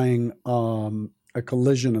signifying a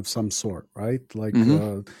collision of some sort, right? Like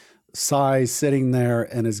size sitting there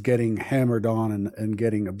and is getting hammered on and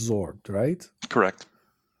getting absorbed, right? Correct.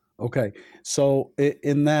 Okay. So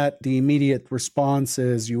in that, the immediate response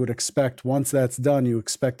is you would expect once that's done, you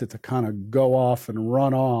expect it to kind of go off and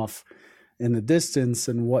run off in the distance.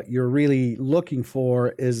 And what you're really looking for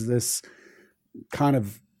is this kind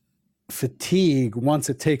of fatigue.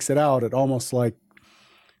 Once it takes it out, it almost like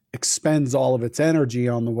expends all of its energy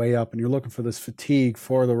on the way up, and you're looking for this fatigue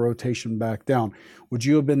for the rotation back down. Would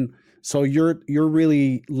you have been, so you're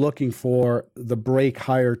really looking for the break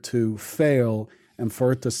higher to fail and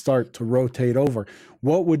for it to start to rotate over.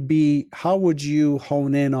 How would you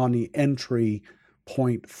hone in on the entry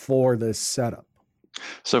point for this setup?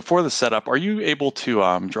 So for the setup, are you able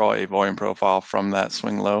to draw a volume profile from that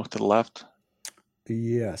swing low to the left?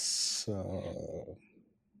 Yes.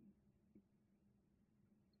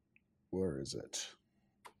 Where is it?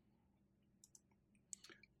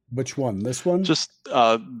 Which one? This one? Just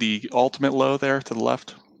the ultimate low there to the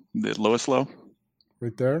left, the lowest low.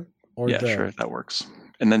 Right there? Or yeah, there? Sure, that works.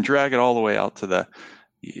 And then drag it all the way out to the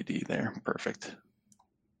EAD there. Perfect.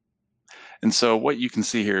 And so what you can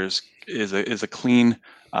see here is a clean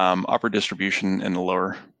upper distribution and the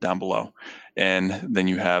lower down below. And then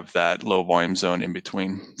you have that low volume zone in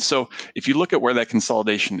between. So if you look at where that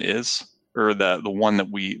consolidation is, or the one that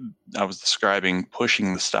I was describing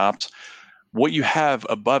pushing the stops, what you have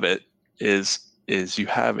above it is you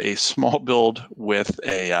have a small build with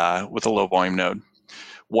a low volume node.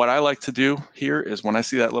 What I like to do here is when I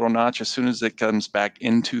see that little notch, as soon as it comes back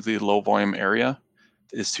into the low volume area,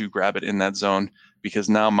 is to grab it in that zone, because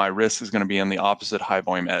now my risk is going to be on the opposite high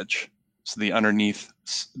volume edge. So the underneath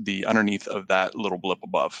of that little blip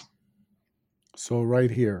above. So right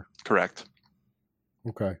here. Correct.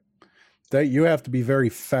 Okay. That you have to be very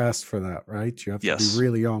fast for that, right? You have to Yes. be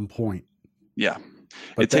really on point. Yeah.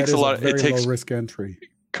 But it takes a lot. Very It takes low risk entry.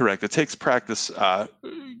 correct. It takes practice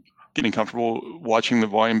getting comfortable watching the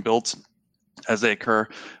volume builds as they occur.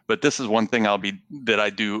 But this is one thing that I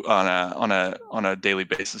do on a daily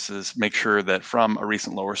basis is make sure that from a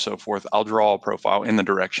recent low or so forth, I'll draw a profile in the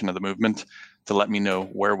direction of the movement to let me know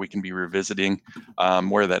where we can be revisiting,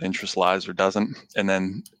 where that interest lies or doesn't, and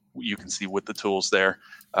then you can see with the tools there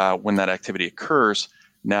when that activity occurs.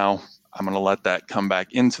 Now I'm going to let that come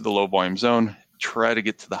back into the low volume zone, try to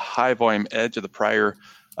get to the high volume edge of the prior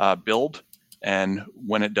build. And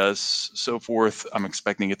when it does so forth, I'm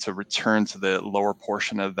expecting it to return to the lower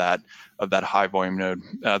portion of that high volume node.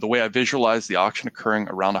 The way I visualize the auction occurring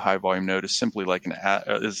around a high volume node is simply like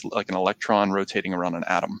an electron rotating around an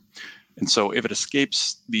atom. And so if it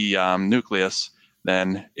escapes the nucleus,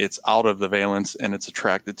 then it's out of the valence and it's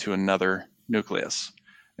attracted to another nucleus.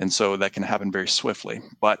 And so that can happen very swiftly.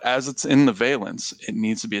 But as it's in the valence, it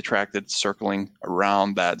needs to be attracted circling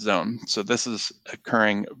around that zone. So this is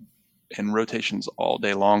occurring in rotations all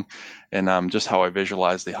day long, and just how I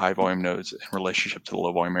visualize the high volume nodes in relationship to the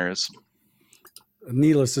low volume areas.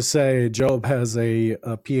 Needless to say, Job has a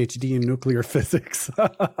PhD in nuclear physics.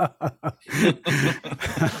 That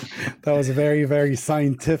was a very, very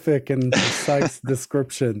scientific and precise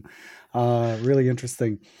description. Really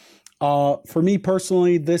interesting. For me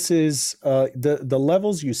personally, this is the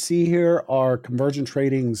levels you see here are Convergent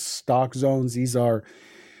Trading's stock zones.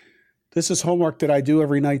 This is homework that I do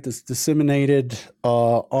every night that's disseminated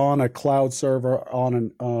on a cloud server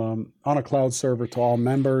on a cloud server to all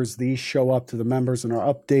members. These show up to the members and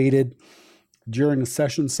are updated during the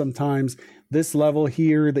session sometimes. This level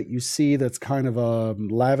here that you see that's kind of a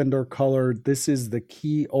lavender colored, this is the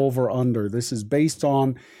key over under. This is based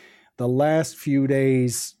on the last few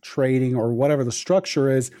days trading or whatever the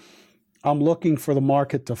structure is. I'm looking for the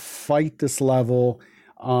market to fight this level.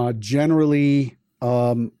 Generally,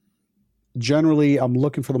 I'm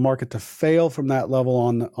looking for the market to fail from that level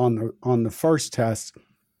on the first test,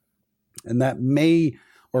 and that may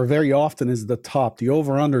or very often is the top. The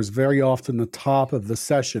over-under is very often the top of the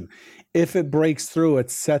session. If it breaks through, it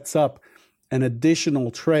sets up an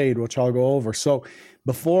additional trade, which I'll go over. So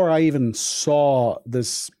before I even saw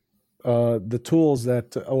this, the tools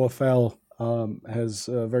that OFL has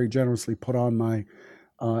very generously put on my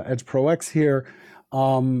Edge Pro X here,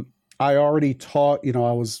 I already taught,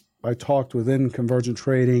 I talked within Convergent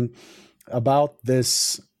Trading about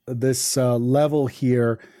this level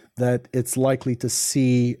here that it's likely to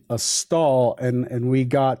see a stall, and we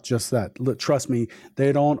got just that. Trust me,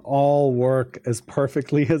 they don't all work as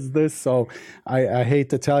perfectly as this, so I hate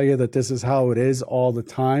to tell you that this is how it is all the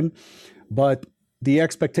time, but the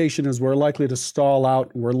expectation is we're likely to stall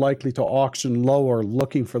out, we're likely to auction lower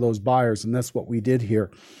looking for those buyers, and that's what we did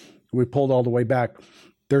here. We pulled all the way back.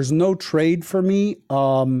 There's no trade for me.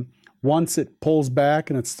 Once it pulls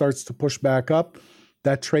back and it starts to push back up,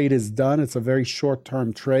 that trade is done. It's a very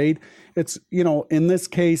short-term trade. It's, in this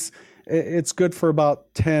case, it's good for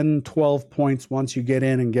about 10, 12 points once you get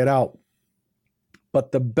in and get out.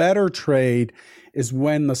 But the better trade is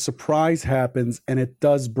when the surprise happens and it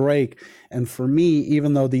does break. And for me,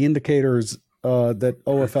 even though the indicators that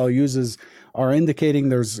OFL uses are indicating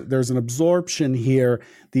there's an absorption here,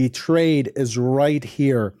 the trade is right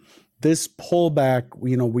here. This pullback,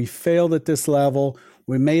 we failed at this level.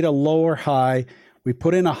 We made a lower high. We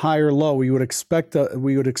put in a higher low. We would expect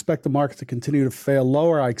the market to continue to fail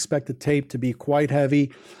lower. I expect the tape to be quite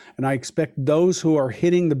heavy, and I expect those who are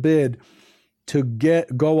hitting the bid to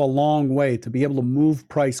go a long way, to be able to move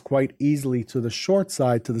price quite easily to the short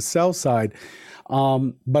side, to the sell side.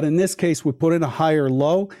 But in this case, we put in a higher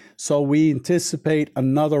low, so we anticipate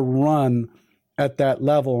another run at that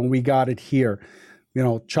level, and we got it here.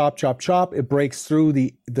 Chop, chop, chop. It breaks through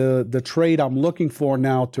the trade I'm looking for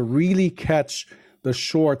now to really catch the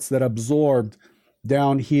shorts that absorbed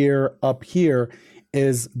down here, up here,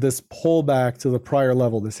 is this pullback to the prior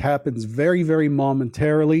level. This happens very, very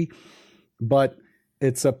momentarily, but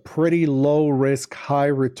it's a pretty low risk, high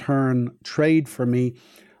return trade for me.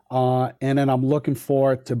 And then I'm looking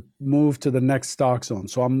for it to move to the next stock zone.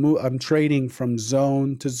 So I'm trading from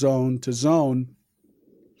zone to zone to zone.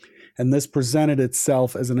 And this presented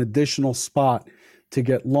itself as an additional spot to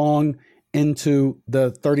get long into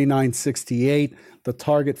the 39.68. The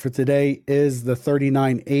target for today is the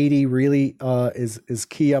 39.80. Really is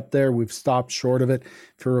key up there. We've stopped short of it.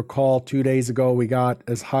 If you recall, 2 days ago we got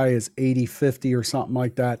as high as 80.50 or something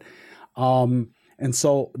like that. And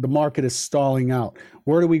so the market is stalling out.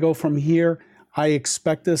 Where do we go from here? I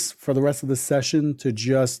expect this for the rest of the session to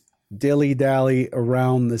just dilly-dally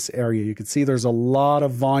around this area. You can see there's a lot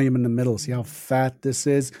of volume in the middle. See how fat this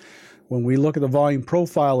is? when we look at the volume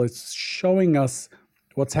profile, it's showing us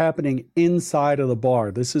what's happening inside of the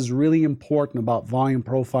bar. This is really important about volume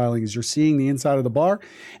profiling, is you're seeing the inside of the bar,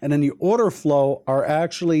 and then the order flow are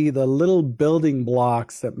actually the little building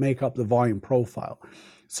blocks that make up the volume profile.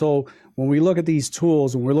 So when we look at these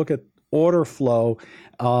tools, when we look at order flow,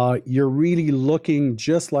 you're really looking,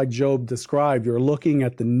 just like Job described, you're looking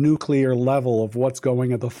at the nuclear level of what's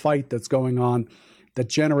going on, the fight that's going on, that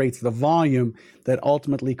generates the volume that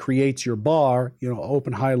ultimately creates your bar,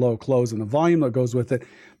 open, high, low, close, and the volume that goes with it.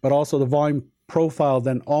 But also the volume profile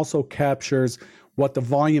then also captures what the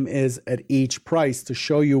volume is at each price to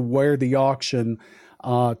show you where the auction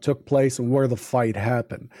took place and where the fight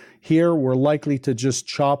happened. Here, we're likely to just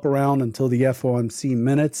chop around until the FOMC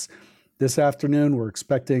minutes. This afternoon, we're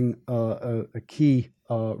expecting a key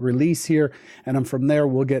release here, and then from there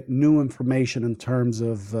we'll get new information in terms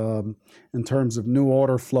of new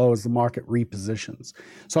order flow as the market repositions.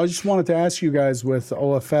 So I just wanted to ask you guys with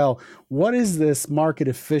OFL, what is this market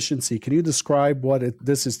efficiency? Can you describe what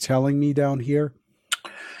this is telling me down here?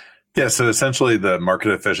 Yeah, so essentially the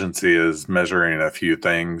market efficiency is measuring a few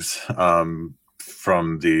things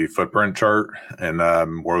from the footprint chart, and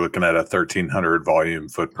we're looking at a 1300 volume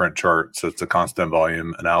footprint chart, so it's a constant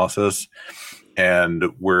volume analysis. And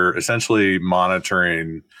we're essentially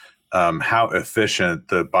monitoring how efficient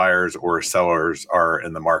the buyers or sellers are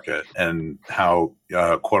in the market, and how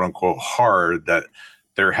quote unquote hard that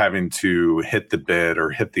they're having to hit the bid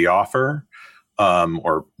or hit the offer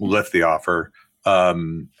or lift the offer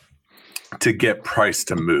to get price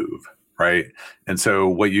to move, right? And so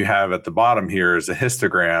what you have at the bottom here is a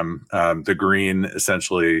histogram. The green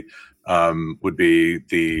essentially would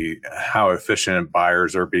be how efficient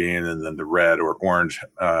buyers are being, and then the red or orange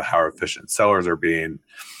how efficient sellers are being,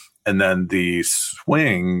 and then the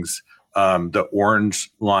swings, the orange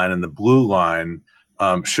line and the blue line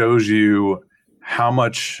shows you how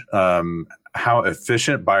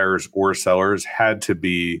efficient buyers or sellers had to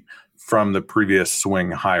be from the previous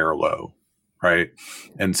swing high or low, right?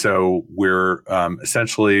 And so we're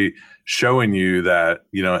essentially showing you that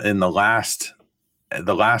in the last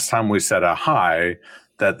time we set a high,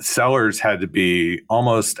 that sellers had to be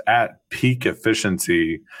almost at peak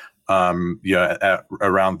efficiency, at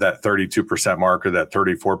around that 32% mark or that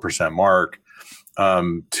 34% mark,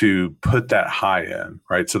 to put that high in,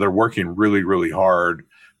 right? So they're working really, really hard.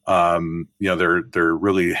 They're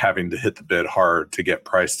really having to hit the bid hard to get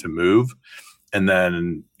price to move. And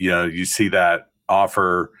then, you see that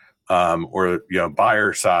offer or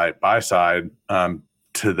buy side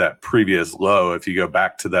to that previous low. If you go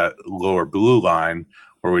back to that lower blue line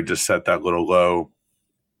where we just set that little low.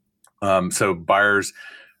 So buyers,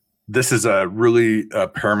 this is a really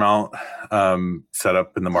paramount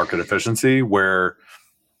setup in the market efficiency, where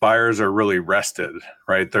buyers are really rested,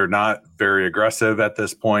 right? They're not very aggressive at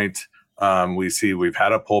this point. We've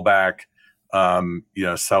had a pullback.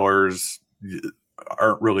 Sellers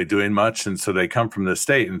aren't really doing much, and so they come from the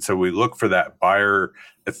state. And so we look for that buyer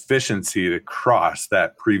efficiency to cross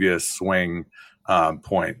that previous swing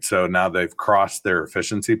point. So now they've crossed their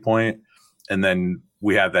efficiency point, and then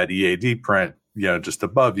we have that EAD print, just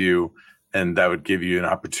above you, and that would give you an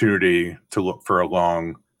opportunity to look for a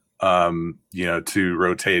long, to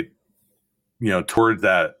rotate, toward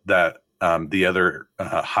that the other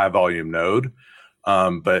high volume node.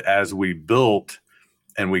 But as we built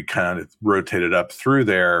and we kind of rotated up through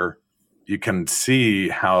there, you can see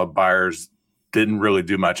how buyers didn't really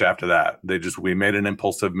do much after that. We made an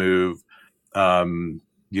impulsive move, and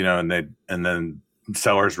then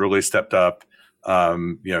sellers really stepped up,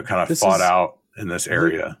 kind of fought out in this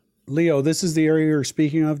area. Leo, this is the area you're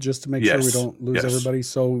speaking of, just to make sure we don't lose everybody.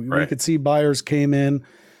 So we could see buyers came in,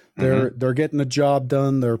 they're getting the job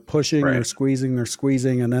done, they're pushing, they're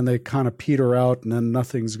squeezing, and then they kind of peter out, and then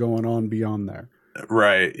nothing's going on beyond there.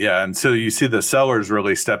 Right. Yeah. And so you see the sellers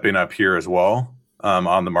really stepping up here as well,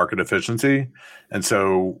 on the market efficiency. And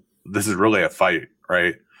so this is really a fight,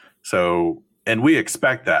 right? So, and we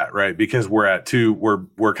expect that, right? Because we're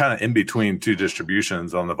kind of in between two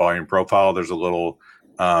distributions on the volume profile. There's a little,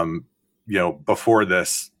 before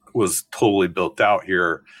this was totally built out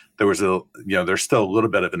here, there's still a little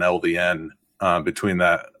bit of an LVN between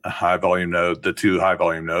that high volume node, the two high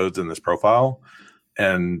volume nodes in this profile.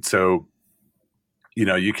 And so,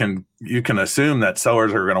 you can assume that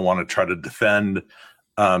sellers are going to want to try to defend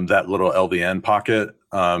that little LVN pocket,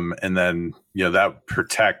 and then that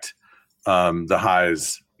protect the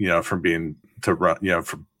highs, from being to run,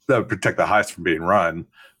 that would protect the highs from being run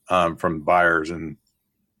from buyers. And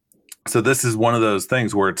so this is one of those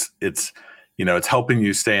things where it's helping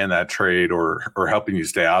you stay in that trade or helping you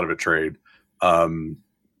stay out of a trade.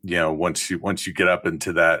 once you get up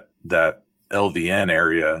into that LVN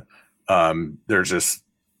area, there's just,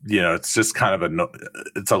 it's just kind of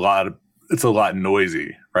it's a lot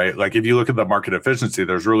noisy, right? Like if you look at the market efficiency,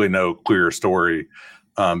 there's really no clear story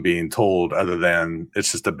being told other than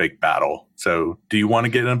it's just a big battle. So do you want to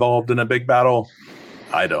get involved in a big battle?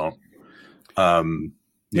 I don't.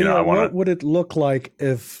 What would it look like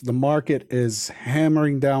if the market is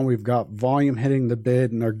hammering down? We've got volume hitting the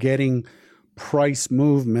bid and they're getting price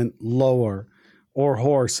movement lower, or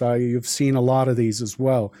horse. You've seen a lot of these as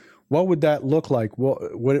well. What would that look like?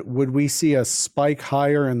 Would we see a spike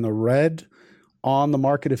higher in the red on the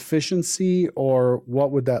market efficiency, or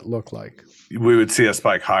what would that look like? We would see a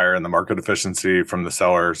spike higher in the market efficiency from the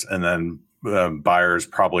sellers, and then buyers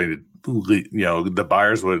probably, the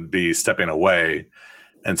buyers would be stepping away.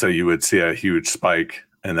 And so you would see a huge spike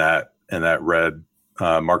in that red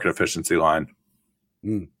market efficiency line.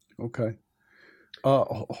 Okay.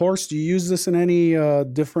 Horst, do you use this in any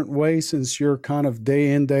different way since you're kind of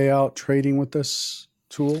day in, day out trading with this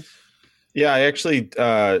tool? Yeah, I actually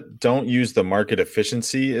don't use the market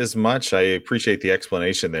efficiency as much. I appreciate the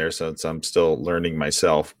explanation there since I'm still learning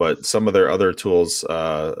myself. But some of their other tools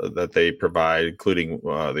that they provide, including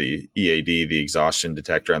the EAD, the exhaustion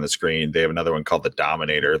detector on the screen, they have another one called the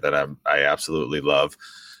Dominator that I absolutely love.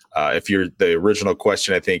 If you're the original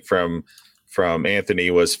question, I think from Anthony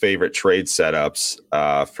was favorite trade setups.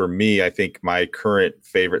 For me, I think my current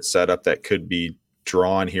favorite setup that could be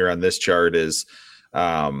drawn here on this chart is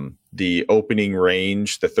the opening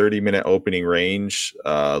range, the 30-minute opening range,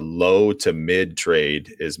 low to mid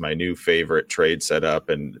trade is my new favorite trade setup.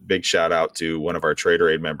 And big shout out to one of our Trader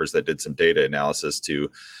Aid members that did some data analysis to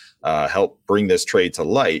help bring this trade to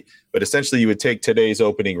light. But essentially, you would take today's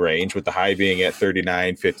opening range with the high being at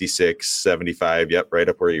 39, 56, 75. Yep, right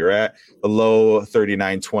up where you're at. The low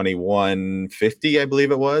 39, 21, 50, I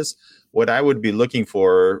believe it was. What I would be looking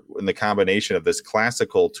for in the combination of this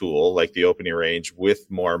classical tool, like the opening range, with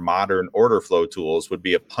more modern order flow tools would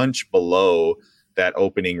be a punch below that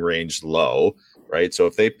opening range low, right? So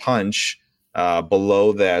if they punch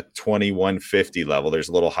below that 2150 level, there's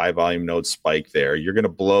a little high volume node spike there. You're going to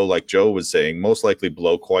blow, like Joe was saying, most likely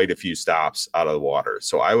blow quite a few stops out of the water.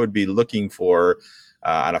 So I would be looking for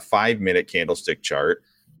on a 5-minute candlestick chart,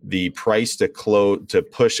 the price to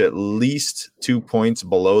push at least 2 points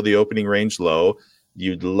below the opening range low.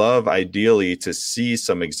 You'd love ideally to see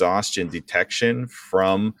some exhaustion detection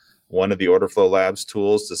from one of the order flow labs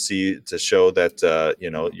tools to show that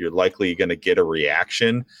you're likely going to get a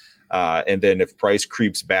reaction. And then if price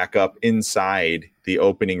creeps back up inside the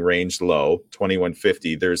opening range low,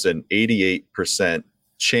 2150, there's an 88%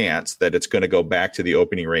 chance that it's going to go back to the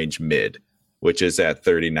opening range mid, which is at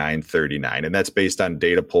 39.39. And that's based on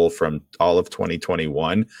data pull from all of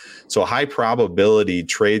 2021. So high probability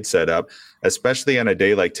trade setup, especially on a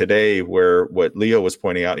day like today, where what Leo was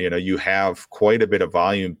pointing out, you have quite a bit of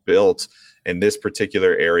volume built in this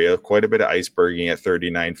particular area, quite a bit of iceberging at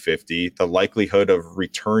 39.50. The likelihood of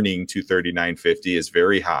returning to 39.50 is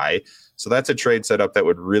very high. So that's a trade setup that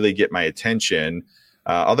would really get my attention.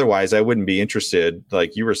 Otherwise, I wouldn't be interested,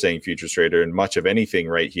 like you were saying, Futures Trader, in much of anything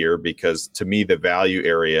right here, because to me, the value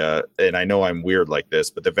area, and I know I'm weird like this,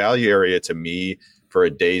 but the value area to me for a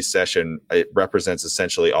day's session, it represents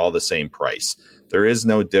essentially all the same price. There is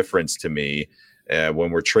no difference to me when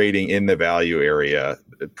we're trading in the value area.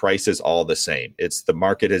 The price is all the same. It's the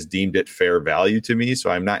market has deemed it fair value to me, so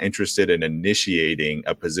I'm not interested in initiating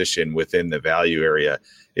a position within the value area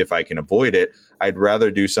if I can avoid it. I'd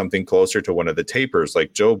rather do something closer to one of the tapers,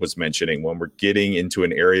 like Job was mentioning, when we're getting into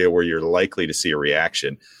an area where you're likely to see a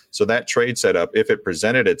reaction. So that trade setup, if it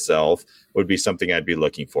presented itself, would be something I'd be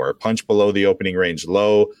looking for. A punch below the opening range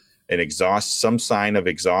low, some sign of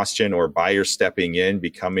exhaustion or buyer stepping in,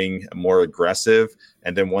 becoming more aggressive.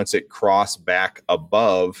 And then once it crossed back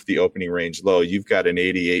above the opening range low, you've got an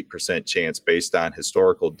 88% chance based on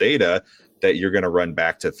historical data that you're going to run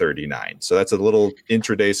back to 39. So that's a little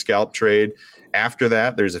intraday scalp trade. After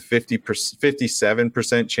that, there's a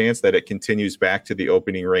 57% chance that it continues back to the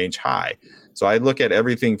opening range high. So I look at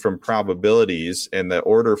everything from probabilities, and the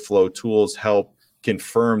order flow tools help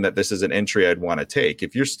confirm that this is an entry I'd want to take.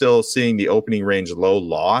 If you're still seeing the opening range low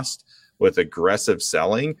lost with aggressive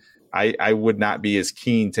selling, I would not be as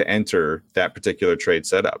keen to enter that particular trade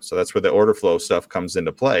setup. So that's where the order flow stuff comes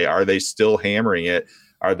into play. Are they still hammering it?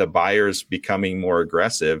 Are the buyers becoming more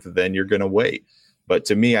aggressive? Then you're going to wait. But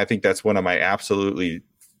to me, I think that's one of my absolutely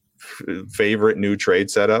favorite new trade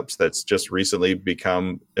setups that's just recently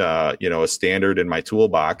become a standard in my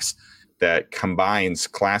toolbox that combines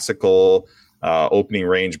classical opening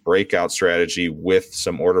range breakout strategy with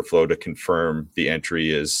some order flow to confirm the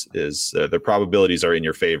entry is the probabilities are in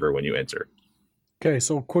your favor when you enter. Okay,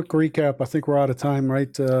 so quick recap. I think we're out of time,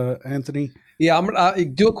 right, Anthony? Yeah, I'm gonna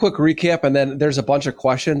do a quick recap, and then there's a bunch of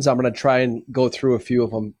questions. I'm gonna try and go through a few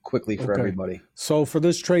of them quickly for everybody. So for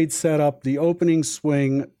this trade setup, the opening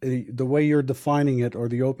swing, the way you're defining it, or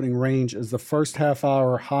the opening range, is the first half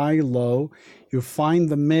hour high, low. You find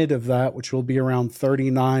the mid of that, which will be around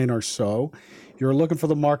 39 or so. You're looking for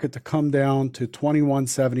the market to come down to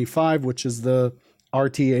 21.75, which is the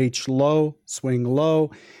RTH low, swing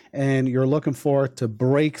low, and you're looking for it to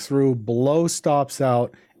break through, blow stops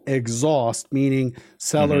out, exhaust, meaning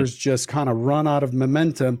sellers just kind of run out of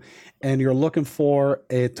momentum, and you're looking for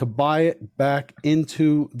it to buy it back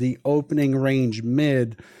into the opening range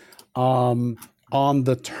mid on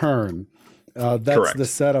the turn. That's Correct. the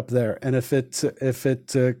setup there. And if it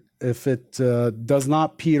does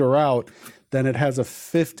not peter out, then it has a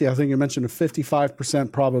 50, I think you mentioned a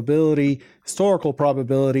 55% probability, historical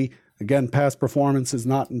probability. Again, past performance is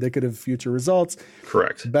not indicative of future results.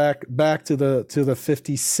 Correct. Back to the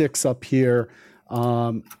 56 up here.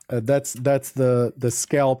 That's the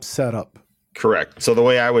scalp setup. Correct. So the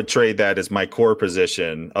way I would trade that is my core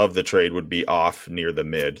position of the trade would be off near the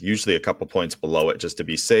mid, usually a couple points below it just to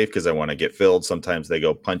be safe because I want to get filled. Sometimes they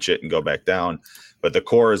go punch it and go back down. But the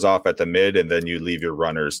core is off at the mid, and then you leave your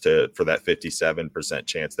runners for that 57%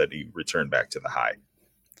 chance that you return back to the high.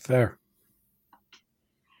 Fair.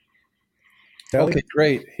 Okay,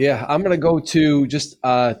 great. Yeah, I'm going to go to just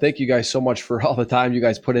thank you guys so much for all the time you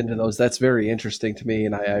guys put into those. That's very interesting to me,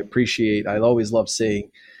 and I always love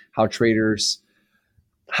seeing how traders,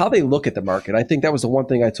 how they look at the market. I think that was the one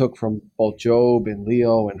thing I took from both Job and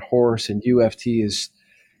Leo and Horst and UFT is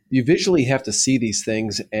you visually have to see these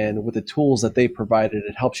things, and with the tools that they provided,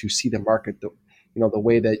 it helps you see the market, the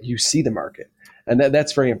way that you see the market. And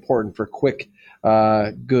that's very important for quick,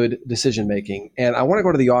 good decision making. And I want to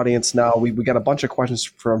go to the audience now. We got a bunch of questions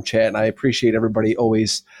from chat, and I appreciate everybody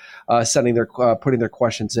always putting their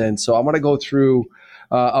questions in. So I'm going to go through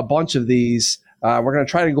a bunch of these. We're going to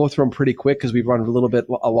try to go through them pretty quick because we've run a little bit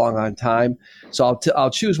along on time. So I'll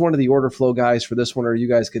choose one of the order flow guys for this one, or you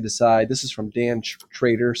guys could decide. This is from Dan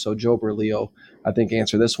Trader. So Job or Leo, I think,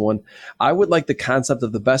 answer this one. I would like the concept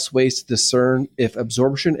of the best ways to discern if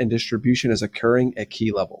absorption and distribution is occurring at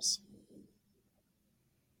key levels.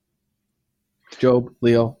 Job,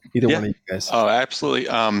 Leo, either one of you guys. Oh, absolutely.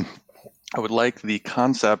 I would like the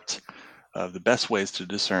concept of the best ways to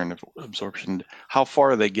discern if absorption, how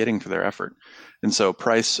far are they getting for their effort? And so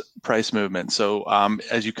price movement. So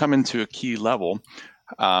as you come into a key level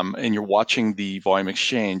and you're watching the volume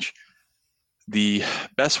exchange, the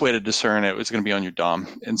best way to discern it is going to be on your DOM.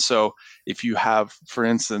 And so if you have, for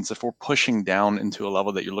instance, if we're pushing down into a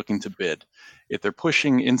level that you're looking to bid, if they're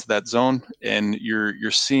pushing into that zone and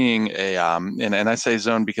you're seeing and I say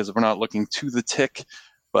zone because we're not looking to the tick,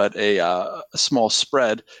 but a small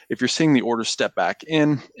spread, if you're seeing the order step back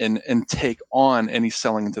in and take on any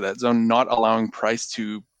selling into that zone, not allowing price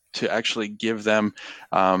to actually give them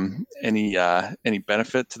any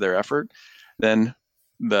benefit to their effort, then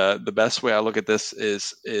the best way I look at this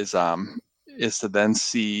is to then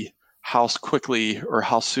see how quickly or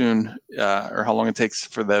how soon or how long it takes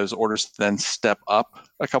for those orders to then step up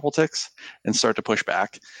a couple ticks and start to push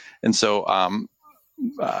back. And so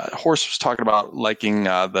Horst was talking about liking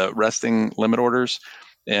the resting limit orders,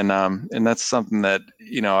 and that's something that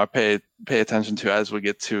I pay attention to as we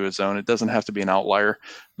get to a zone. It doesn't have to be an outlier,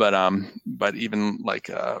 but even like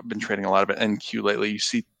I've been trading a lot of NQ lately. You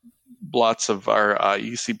see blocks of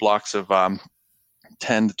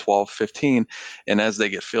 10 to 12, 15, and as they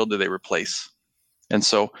get filled, do they replace? And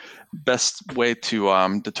so best way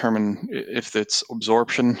to determine if it's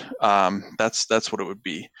absorption, that's what it would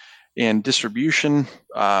be. And distribution,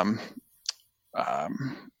 the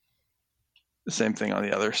same thing on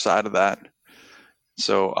the other side of that.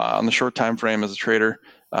 So on the short time frame as a trader,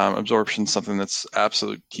 absorption is something that's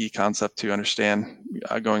absolute key concept to understand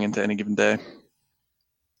going into any given day.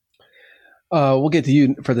 We'll get to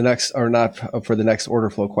you for the next, or not for the next order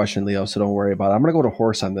flow question, Leo, so don't worry about it. I'm going to go to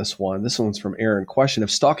Horst on this one. This one's from Aaron. Question: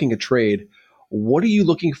 if stalking a trade, what are you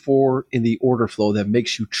looking for in the order flow that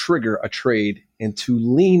makes you trigger a trade and to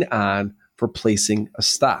lean on for placing a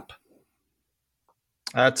stop?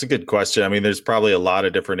 That's a good question. I mean, there's probably a lot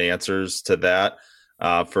of different answers to that.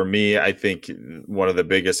 For me, I think one of the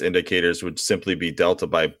biggest indicators would simply be delta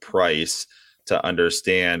by price, to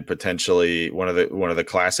understand potentially one of the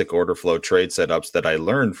classic order flow trade setups that I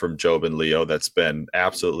learned from Job and Leo that's been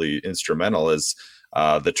absolutely instrumental is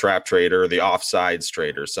the trap trader, the offsides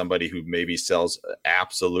trader, somebody who maybe sells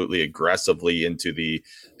absolutely aggressively into the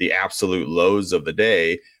absolute lows of the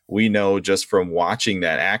day. We know just from watching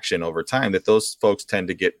that action over time that those folks tend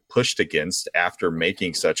to get pushed against after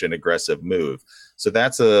making such an aggressive move. So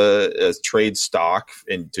that's a trade stock,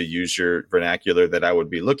 and to use your vernacular, that I would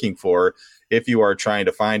be looking for. If you are trying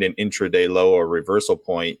to find an intraday low or reversal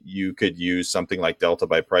point, you could use something like delta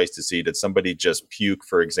by price to see, did somebody just puke,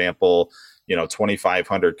 for example,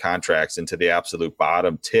 2,500 contracts into the absolute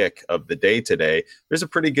bottom tick of the day today. There's a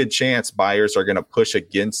pretty good chance buyers are going to push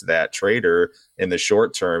against that trader in the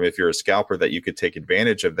short term. If you're a scalper, that you could take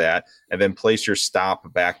advantage of that and then place your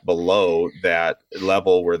stop back below that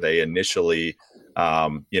level where they initially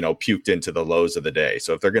puked into the lows of the day.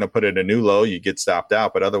 So if they're going to put in a new low, you get stopped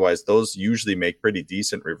out, but otherwise those usually make pretty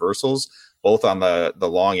decent reversals, both on the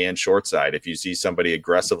long and short side. If you see somebody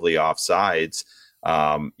aggressively off sides,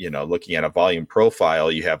 looking at a volume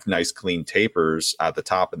profile, you have nice clean tapers at the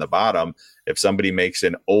top and the bottom. If somebody makes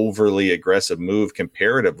an overly aggressive move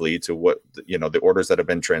comparatively to what, the orders that have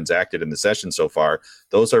been transacted in the session so far,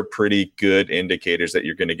 those are pretty good indicators that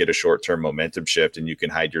you're going to get a short-term momentum shift, and you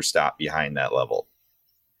can hide your stop behind that level.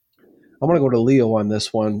 I'm going to go to Leo on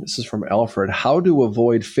this one. This is from Alfred. How to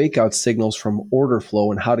avoid fake out signals from order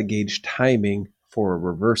flow and how to gauge timing for a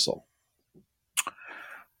reversal?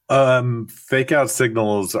 Fake out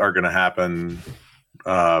signals are going to happen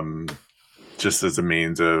just as a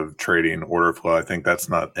means of trading order flow. I think that's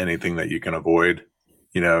not anything that you can avoid.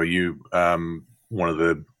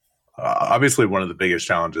 Obviously one of the biggest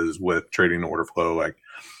challenges with trading order flow, like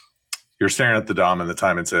you're staring at the DOM and the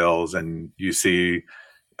time and sales, and you see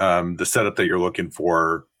the setup that you're looking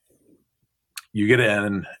for. You get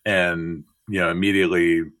in, and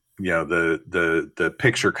immediately the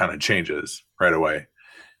picture kind of changes right away.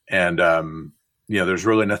 And, there's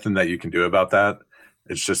really nothing that you can do about that.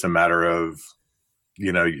 It's just a matter of,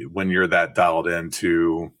 when you're that dialed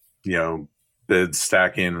into, bids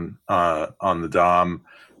stacking on the DOM,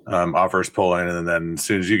 offers pulling, and then as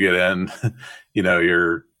soon as you get in,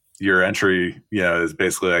 your entry, is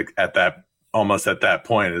basically like almost at that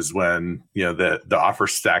point is when, the offer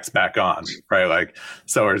stacks back on, right? Like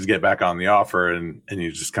sellers get back on the offer, and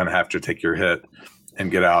you just kind of have to take your hit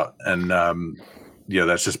and get out. And,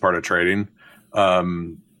 that's just part of trading.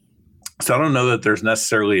 So I don't know that there's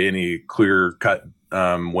necessarily any clear cut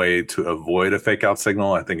way to avoid a fake out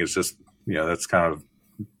signal. I think it's just, that's kind of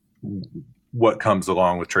what comes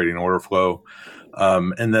along with trading order flow.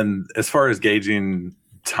 And then as far as gauging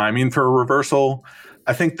timing for a reversal,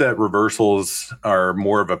 I think that reversals are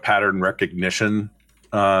more of a pattern recognition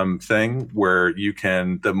thing, where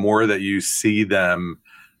the more that you see them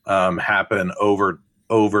happen over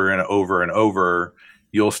and over and over,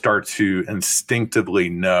 you'll start to instinctively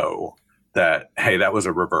know that, hey, that was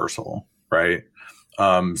a reversal, right?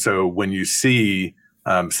 So when you see,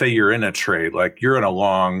 say you're in a trade, like you're in a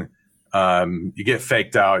long, you get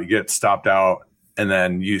faked out, you get stopped out, and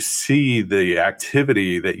then you see the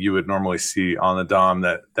activity that you would normally see on the DOM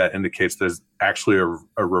that indicates there's actually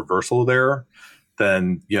a reversal there,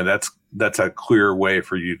 then, that's a clear way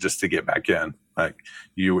for you just to get back in. Like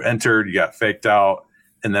you entered, you got faked out,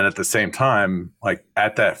 and then at the same time, like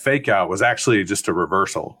at that fake out was actually just a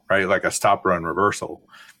reversal, right? Like a stop run reversal.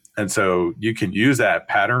 And so you can use that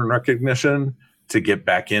pattern recognition to get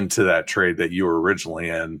back into that trade that you were originally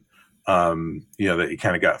in, that you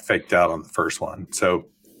kind of got faked out on the first one. So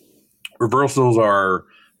reversals are,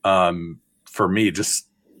 for me, just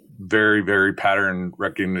very, very pattern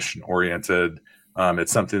recognition oriented.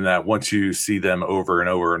 It's something that once you see them over and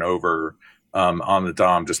over and over on the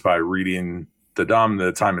DOM, just by reading the DOM,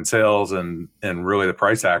 the time and sales, and really the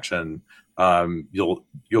price action, you'll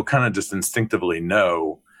kind of just instinctively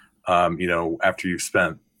know, after you've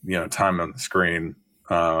spent time on the screen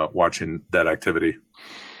watching that activity.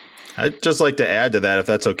 I'd just like to add to that, if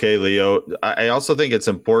that's okay, Leo. I also think it's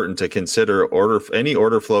important to consider any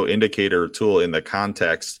order flow indicator tool in the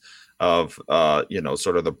context of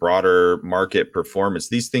sort of the broader market performance.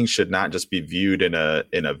 These things should not just be viewed in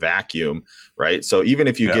a vacuum, right? So even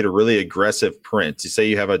if you get a really aggressive print, you say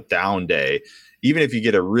you have a down day, even if you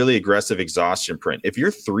get a really aggressive exhaustion print, if you're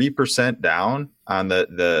 3% down on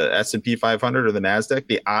the S&P 500 or the NASDAQ,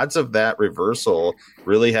 the odds of that reversal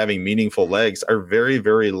really having meaningful legs are very,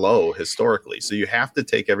 very low historically. So you have to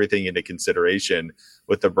take everything into consideration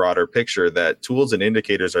with the broader picture, that tools and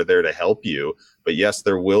indicators are there to help you. But yes,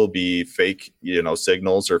 there will be fake,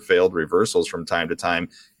 signals or failed reversals from time to time.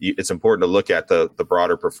 It's important to look at the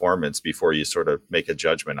broader performance before you sort of make a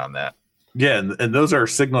judgment on that. Yeah, and those are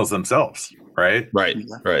signals themselves, right? Right.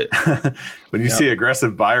 When you see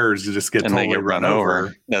aggressive buyers, you just get and they totally get run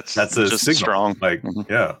over. That's a just signal. strong. Like,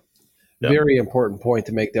 Yep. Very important point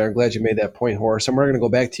to make there. I'm glad you made that point, Horace. And we're going to go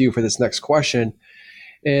back to you for this next question.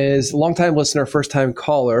 Is a longtime listener, first time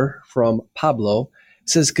caller from Pablo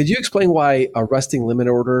says, could you explain why a resting limit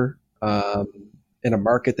order in a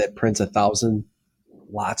market that prints 1,000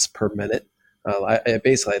 lots per minute? I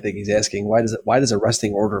think he's asking why does a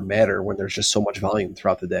resting order matter when there's just so much volume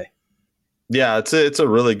throughout the day? Yeah, it's a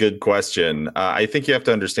really good question. I think you have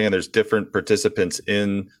to understand there's different participants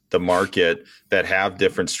in the market that have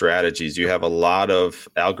different strategies. You have a lot of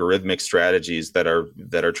algorithmic strategies that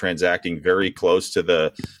are transacting very close to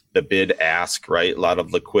the bid ask, right? A lot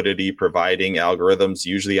of liquidity providing algorithms,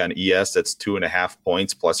 usually on ES, that's 2.5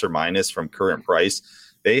 points plus or minus from current price.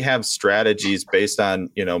 They have strategies based on,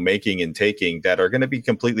 making and taking that are going to be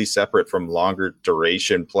completely separate from longer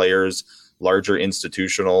duration players, larger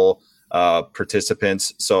institutional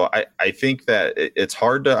participants. So I think that it's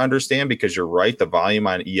hard to understand because you're right. The volume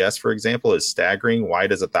on ES, for example, is staggering. Why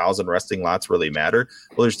does 1,000 resting lots really matter?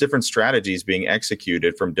 Well, there's different strategies being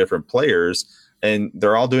executed from different players, and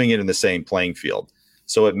they're all doing it in the same playing field.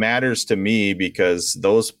 So it matters to me because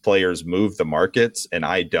those players move the markets and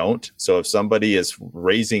I don't. So if somebody is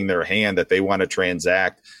raising their hand that they want to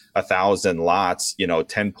transact 1,000 lots,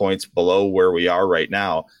 10 points below where we are right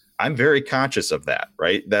now, I'm very conscious of that,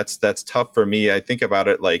 right? That's tough for me. I think about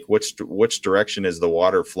it like which direction is the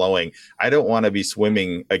water flowing? I don't want to be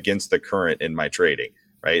swimming against the current in my trading,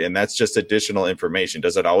 right? And that's just additional information.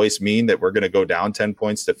 Does it always mean that we're going to go down 10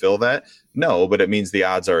 points to fill that? No, but it means the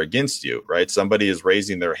odds are against you, right? Somebody is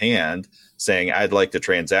raising their hand saying, I'd like to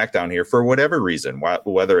transact down here for whatever reason,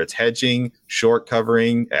 whether it's hedging, short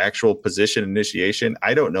covering, actual position initiation.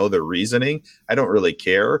 I don't know the reasoning. I don't really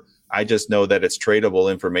care. I just know that it's tradable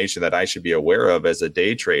information that I should be aware of as a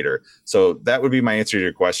day trader. So that would be my answer to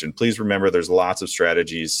your question. Please remember there's lots of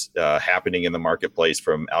strategies happening in the marketplace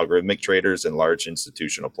from algorithmic traders and large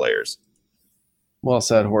institutional players. Well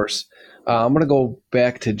said, Horse. I'm going to go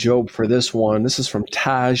back to Job for this one. This is from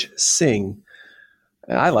Taj Singh.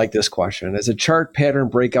 I like this question. As a chart pattern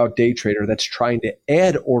breakout day trader that's trying to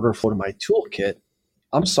add order flow to my toolkit,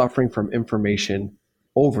 I'm suffering from information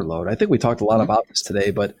overload. I think we talked a lot about this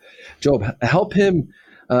today, but Job, help him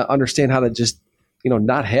understand how to just,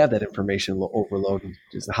 not have that information overload and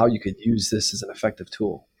just how you could use this as an effective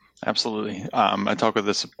tool. Absolutely. I talk with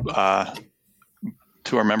this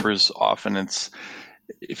to our members often. It's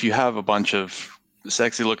if you have a bunch of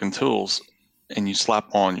sexy looking tools and you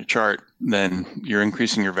slap on your chart, then you're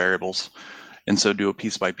increasing your variables. And so do a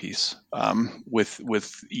piece by piece.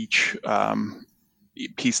 With each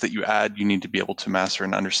piece that you add, you need to be able to master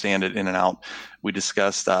and understand it in and out. We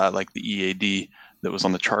discussed like the EAD that was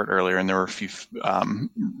on the chart earlier, and there were a few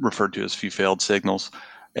referred to as few failed signals.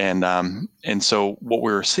 And so what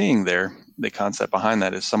we were seeing there, the concept behind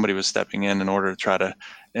that is somebody was stepping in order to try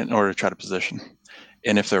to position.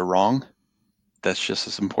 And if they're wrong, that's just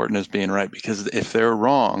as important as being right, because if they're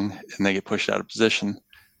wrong and they get pushed out of position,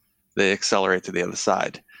 they accelerate to the other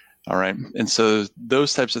side. All right. And so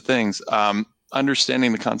those types of things,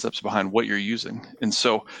 understanding the concepts behind what you're using. And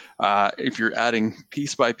so if you're adding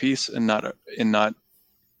piece by piece and not in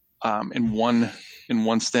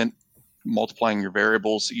one stint, multiplying your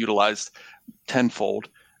variables utilized tenfold,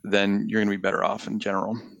 then you're going to be better off in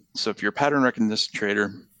general. So if you're a pattern recognition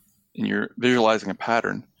trader and you're visualizing a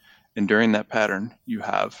pattern, and during that pattern you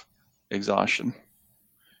have exhaustion,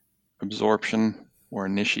 absorption, or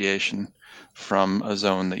initiation from a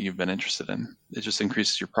zone that you've been interested in, it just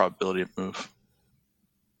increases your probability of move.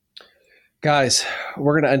 Guys,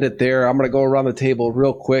 we're going to end it there. I'm going to go around the table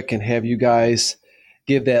real quick and have you guys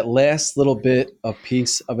give that last little bit of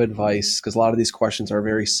piece of advice, because a lot of these questions are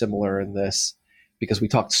very similar in this, because we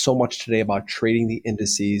talked so much today about trading the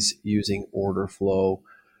indices using order flow.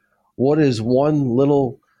 What is one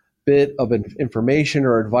little bit of information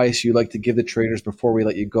or advice you'd like to give the traders before we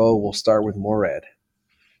let you go? We'll start with Morad.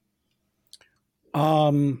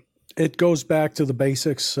 It goes back to the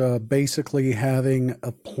basics, basically having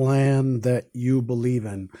a plan that you believe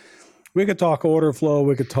in. We could talk order flow,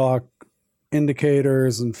 we could talk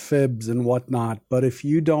indicators and fibs and whatnot, but if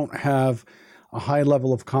you don't have a high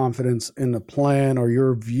level of confidence in the plan or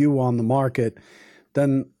your view on the market,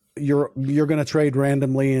 then you're going to trade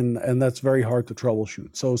randomly, and that's very hard to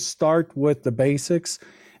troubleshoot. So start with the basics,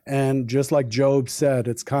 and just like Job said,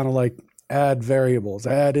 it's kind of like add variables,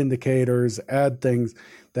 add indicators, add things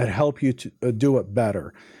that help you to do it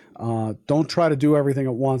better. Don't try to do everything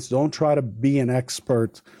at once. Don't try to be an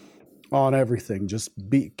expert on everything. Just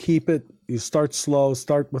keep it, You start slow,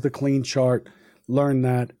 start with a clean chart, learn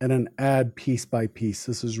that, and then add piece by piece.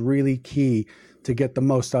 This is really key to get the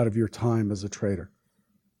most out of your time as a trader.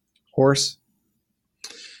 Horse?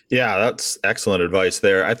 Yeah, that's excellent advice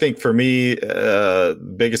there. I think for me,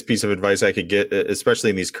 biggest piece of advice I could get, especially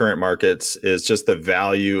in these current markets, is just the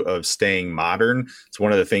value of staying modern. It's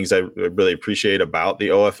one of the things I really appreciate about the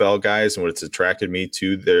OFL guys, and what's attracted me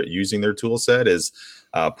to their using their tool set is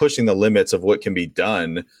pushing the limits of what can be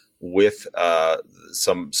done with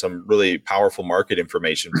some really powerful market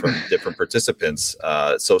information from different participants.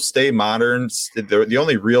 So stay modern. The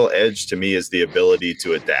only real edge to me is the ability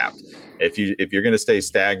to adapt. If you're going to stay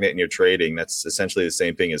stagnant in your trading, that's essentially the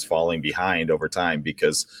same thing as falling behind over time,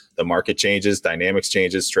 because the market changes, dynamics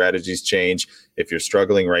changes, strategies change. If you're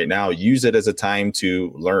struggling right now, use it as a time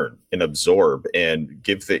to learn and absorb and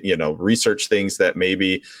research things that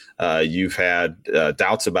maybe you've had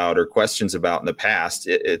doubts about or questions about in the past.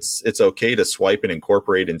 It's okay to swipe and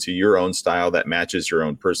incorporate into your own style that matches your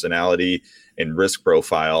own personality and risk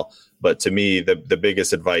profile. But to me, the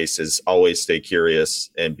biggest advice is always stay curious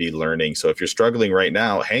and be learning. So if you're struggling right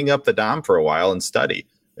now, hang up the Dom for a while and study.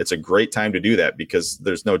 It's a great time to do that, because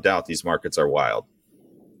there's no doubt these markets are wild.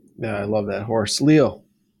 Yeah, I love that. Horse. Leo.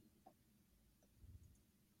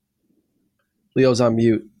 Leo's on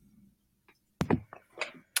mute.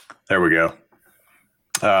 There we go.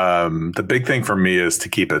 The big thing for me is to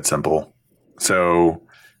keep it simple. So,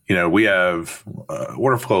 we have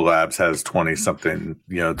Orderflow Labs has 20 something,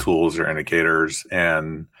 tools or indicators.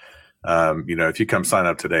 And, if you come sign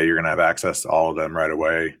up today, you're going to have access to all of them right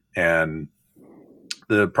away. And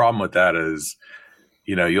the problem with that is,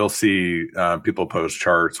 you'll see people post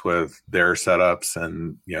charts with their setups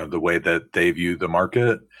and, the way that they view the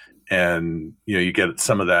market. And, you get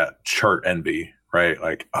some of that chart envy, right?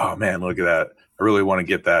 Like, oh man, look at that. I really want to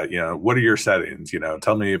get that. What are your settings?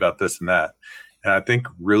 Tell me about this and that. And I think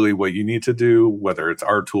really what you need to do, whether it's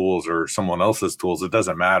our tools or someone else's tools, it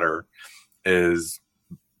doesn't matter, is,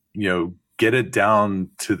 get it down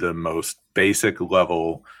to the most basic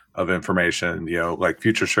level of information. Like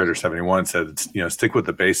Future Trader 71 said, stick with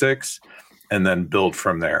the basics and then build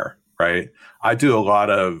from there, right? I do a lot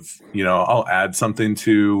of, I'll add something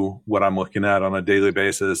to what I'm looking at on a daily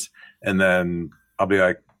basis, and then I'll be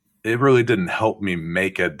like, it really didn't help me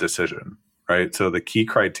make a decision. Right. So the key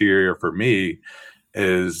criteria for me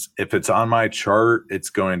is if it's on my chart, it's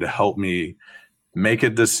going to help me make a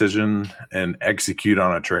decision and execute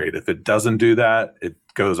on a trade. If it doesn't do that, it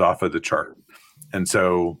goes off of the chart. And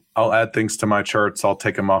so I'll add things to my charts. I'll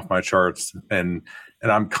take them off my charts. And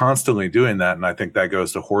I'm constantly doing that. And I think that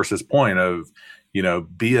goes to Horse's point of,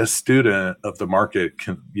 be a student of the market,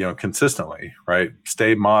 consistently, right?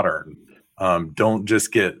 Stay modern. Don't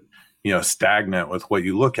just get, stagnant with what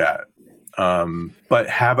you look at. But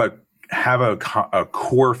have a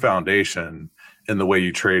core foundation in the way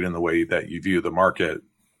you trade and the way that you view the market,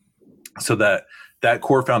 so that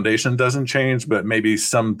core foundation doesn't change, but maybe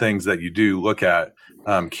some things that you do look at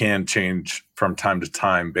can change from time to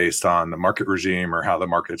time based on the market regime or how the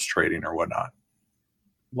market's trading or whatnot.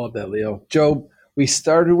 Love that, Leo. Joe, we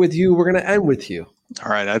started with you. We're going to end with you.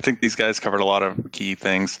 All right. I think these guys covered a lot of key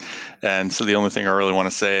things. And so the only thing I really want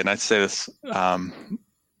to say, and I say this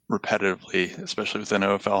repetitively, especially within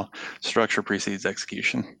OFL, structure precedes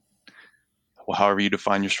execution. Well, however you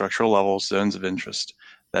define your structural levels, zones of interest,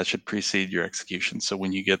 that should precede your execution. So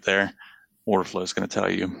when you get there, order flow is going to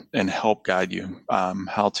tell you and help guide you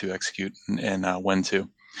how to execute and when to.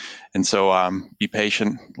 And so be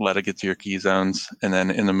patient, let it get to your key zones, and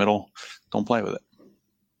then in the middle, don't play with it.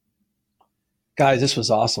 Guys, this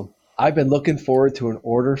was awesome. I've been looking forward to an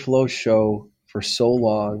order flow show for so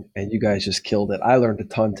long, and you guys just killed it. I learned a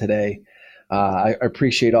ton today. I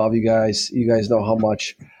appreciate all of you guys. You guys know how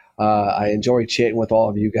much I enjoy chatting with all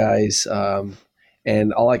of you guys.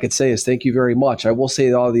 And all I could say is thank you very much. I will say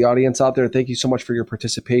to all the audience out there, thank you so much for your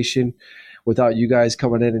participation. Without you guys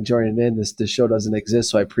coming in and joining in, this show doesn't exist.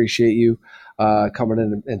 So I appreciate you coming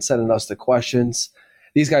in and sending us the questions.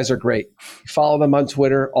 These guys are great. Follow them on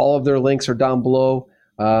Twitter. All of their links are down below.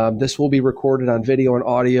 This will be recorded on video and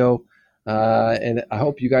audio. And I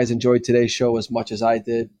hope you guys enjoyed today's show as much as I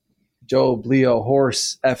did. Joe, Leo,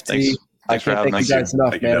 Horse, FT. I can't thank you guys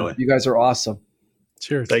enough, man. You guys are awesome.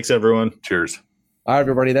 Cheers. Thanks, everyone. Cheers. All right,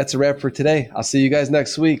 everybody. That's a wrap for today. I'll see you guys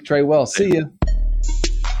next week. Trade well. See ya.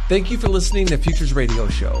 Thank you for listening to Futures Radio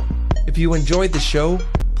Show. If you enjoyed the show,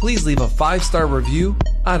 please leave a 5-star review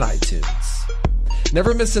on iTunes.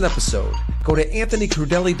 Never miss an episode. Go to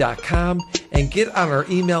anthonycrudelli.com and get on our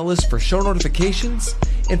email list for show notifications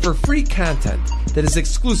and for free content that is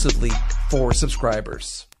exclusively for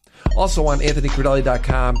subscribers. Also on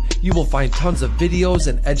anthonycrudelli.com, you will find tons of videos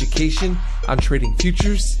and education on trading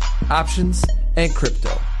futures, options, and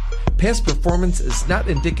crypto. Past performance is not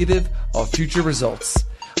indicative of future results.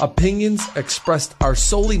 Opinions expressed are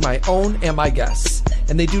solely my own and my guests,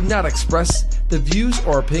 and they do not express the views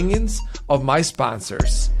or opinions of my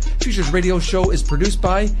sponsors. Futures Radio Show is produced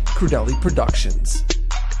by Crudelli Productions.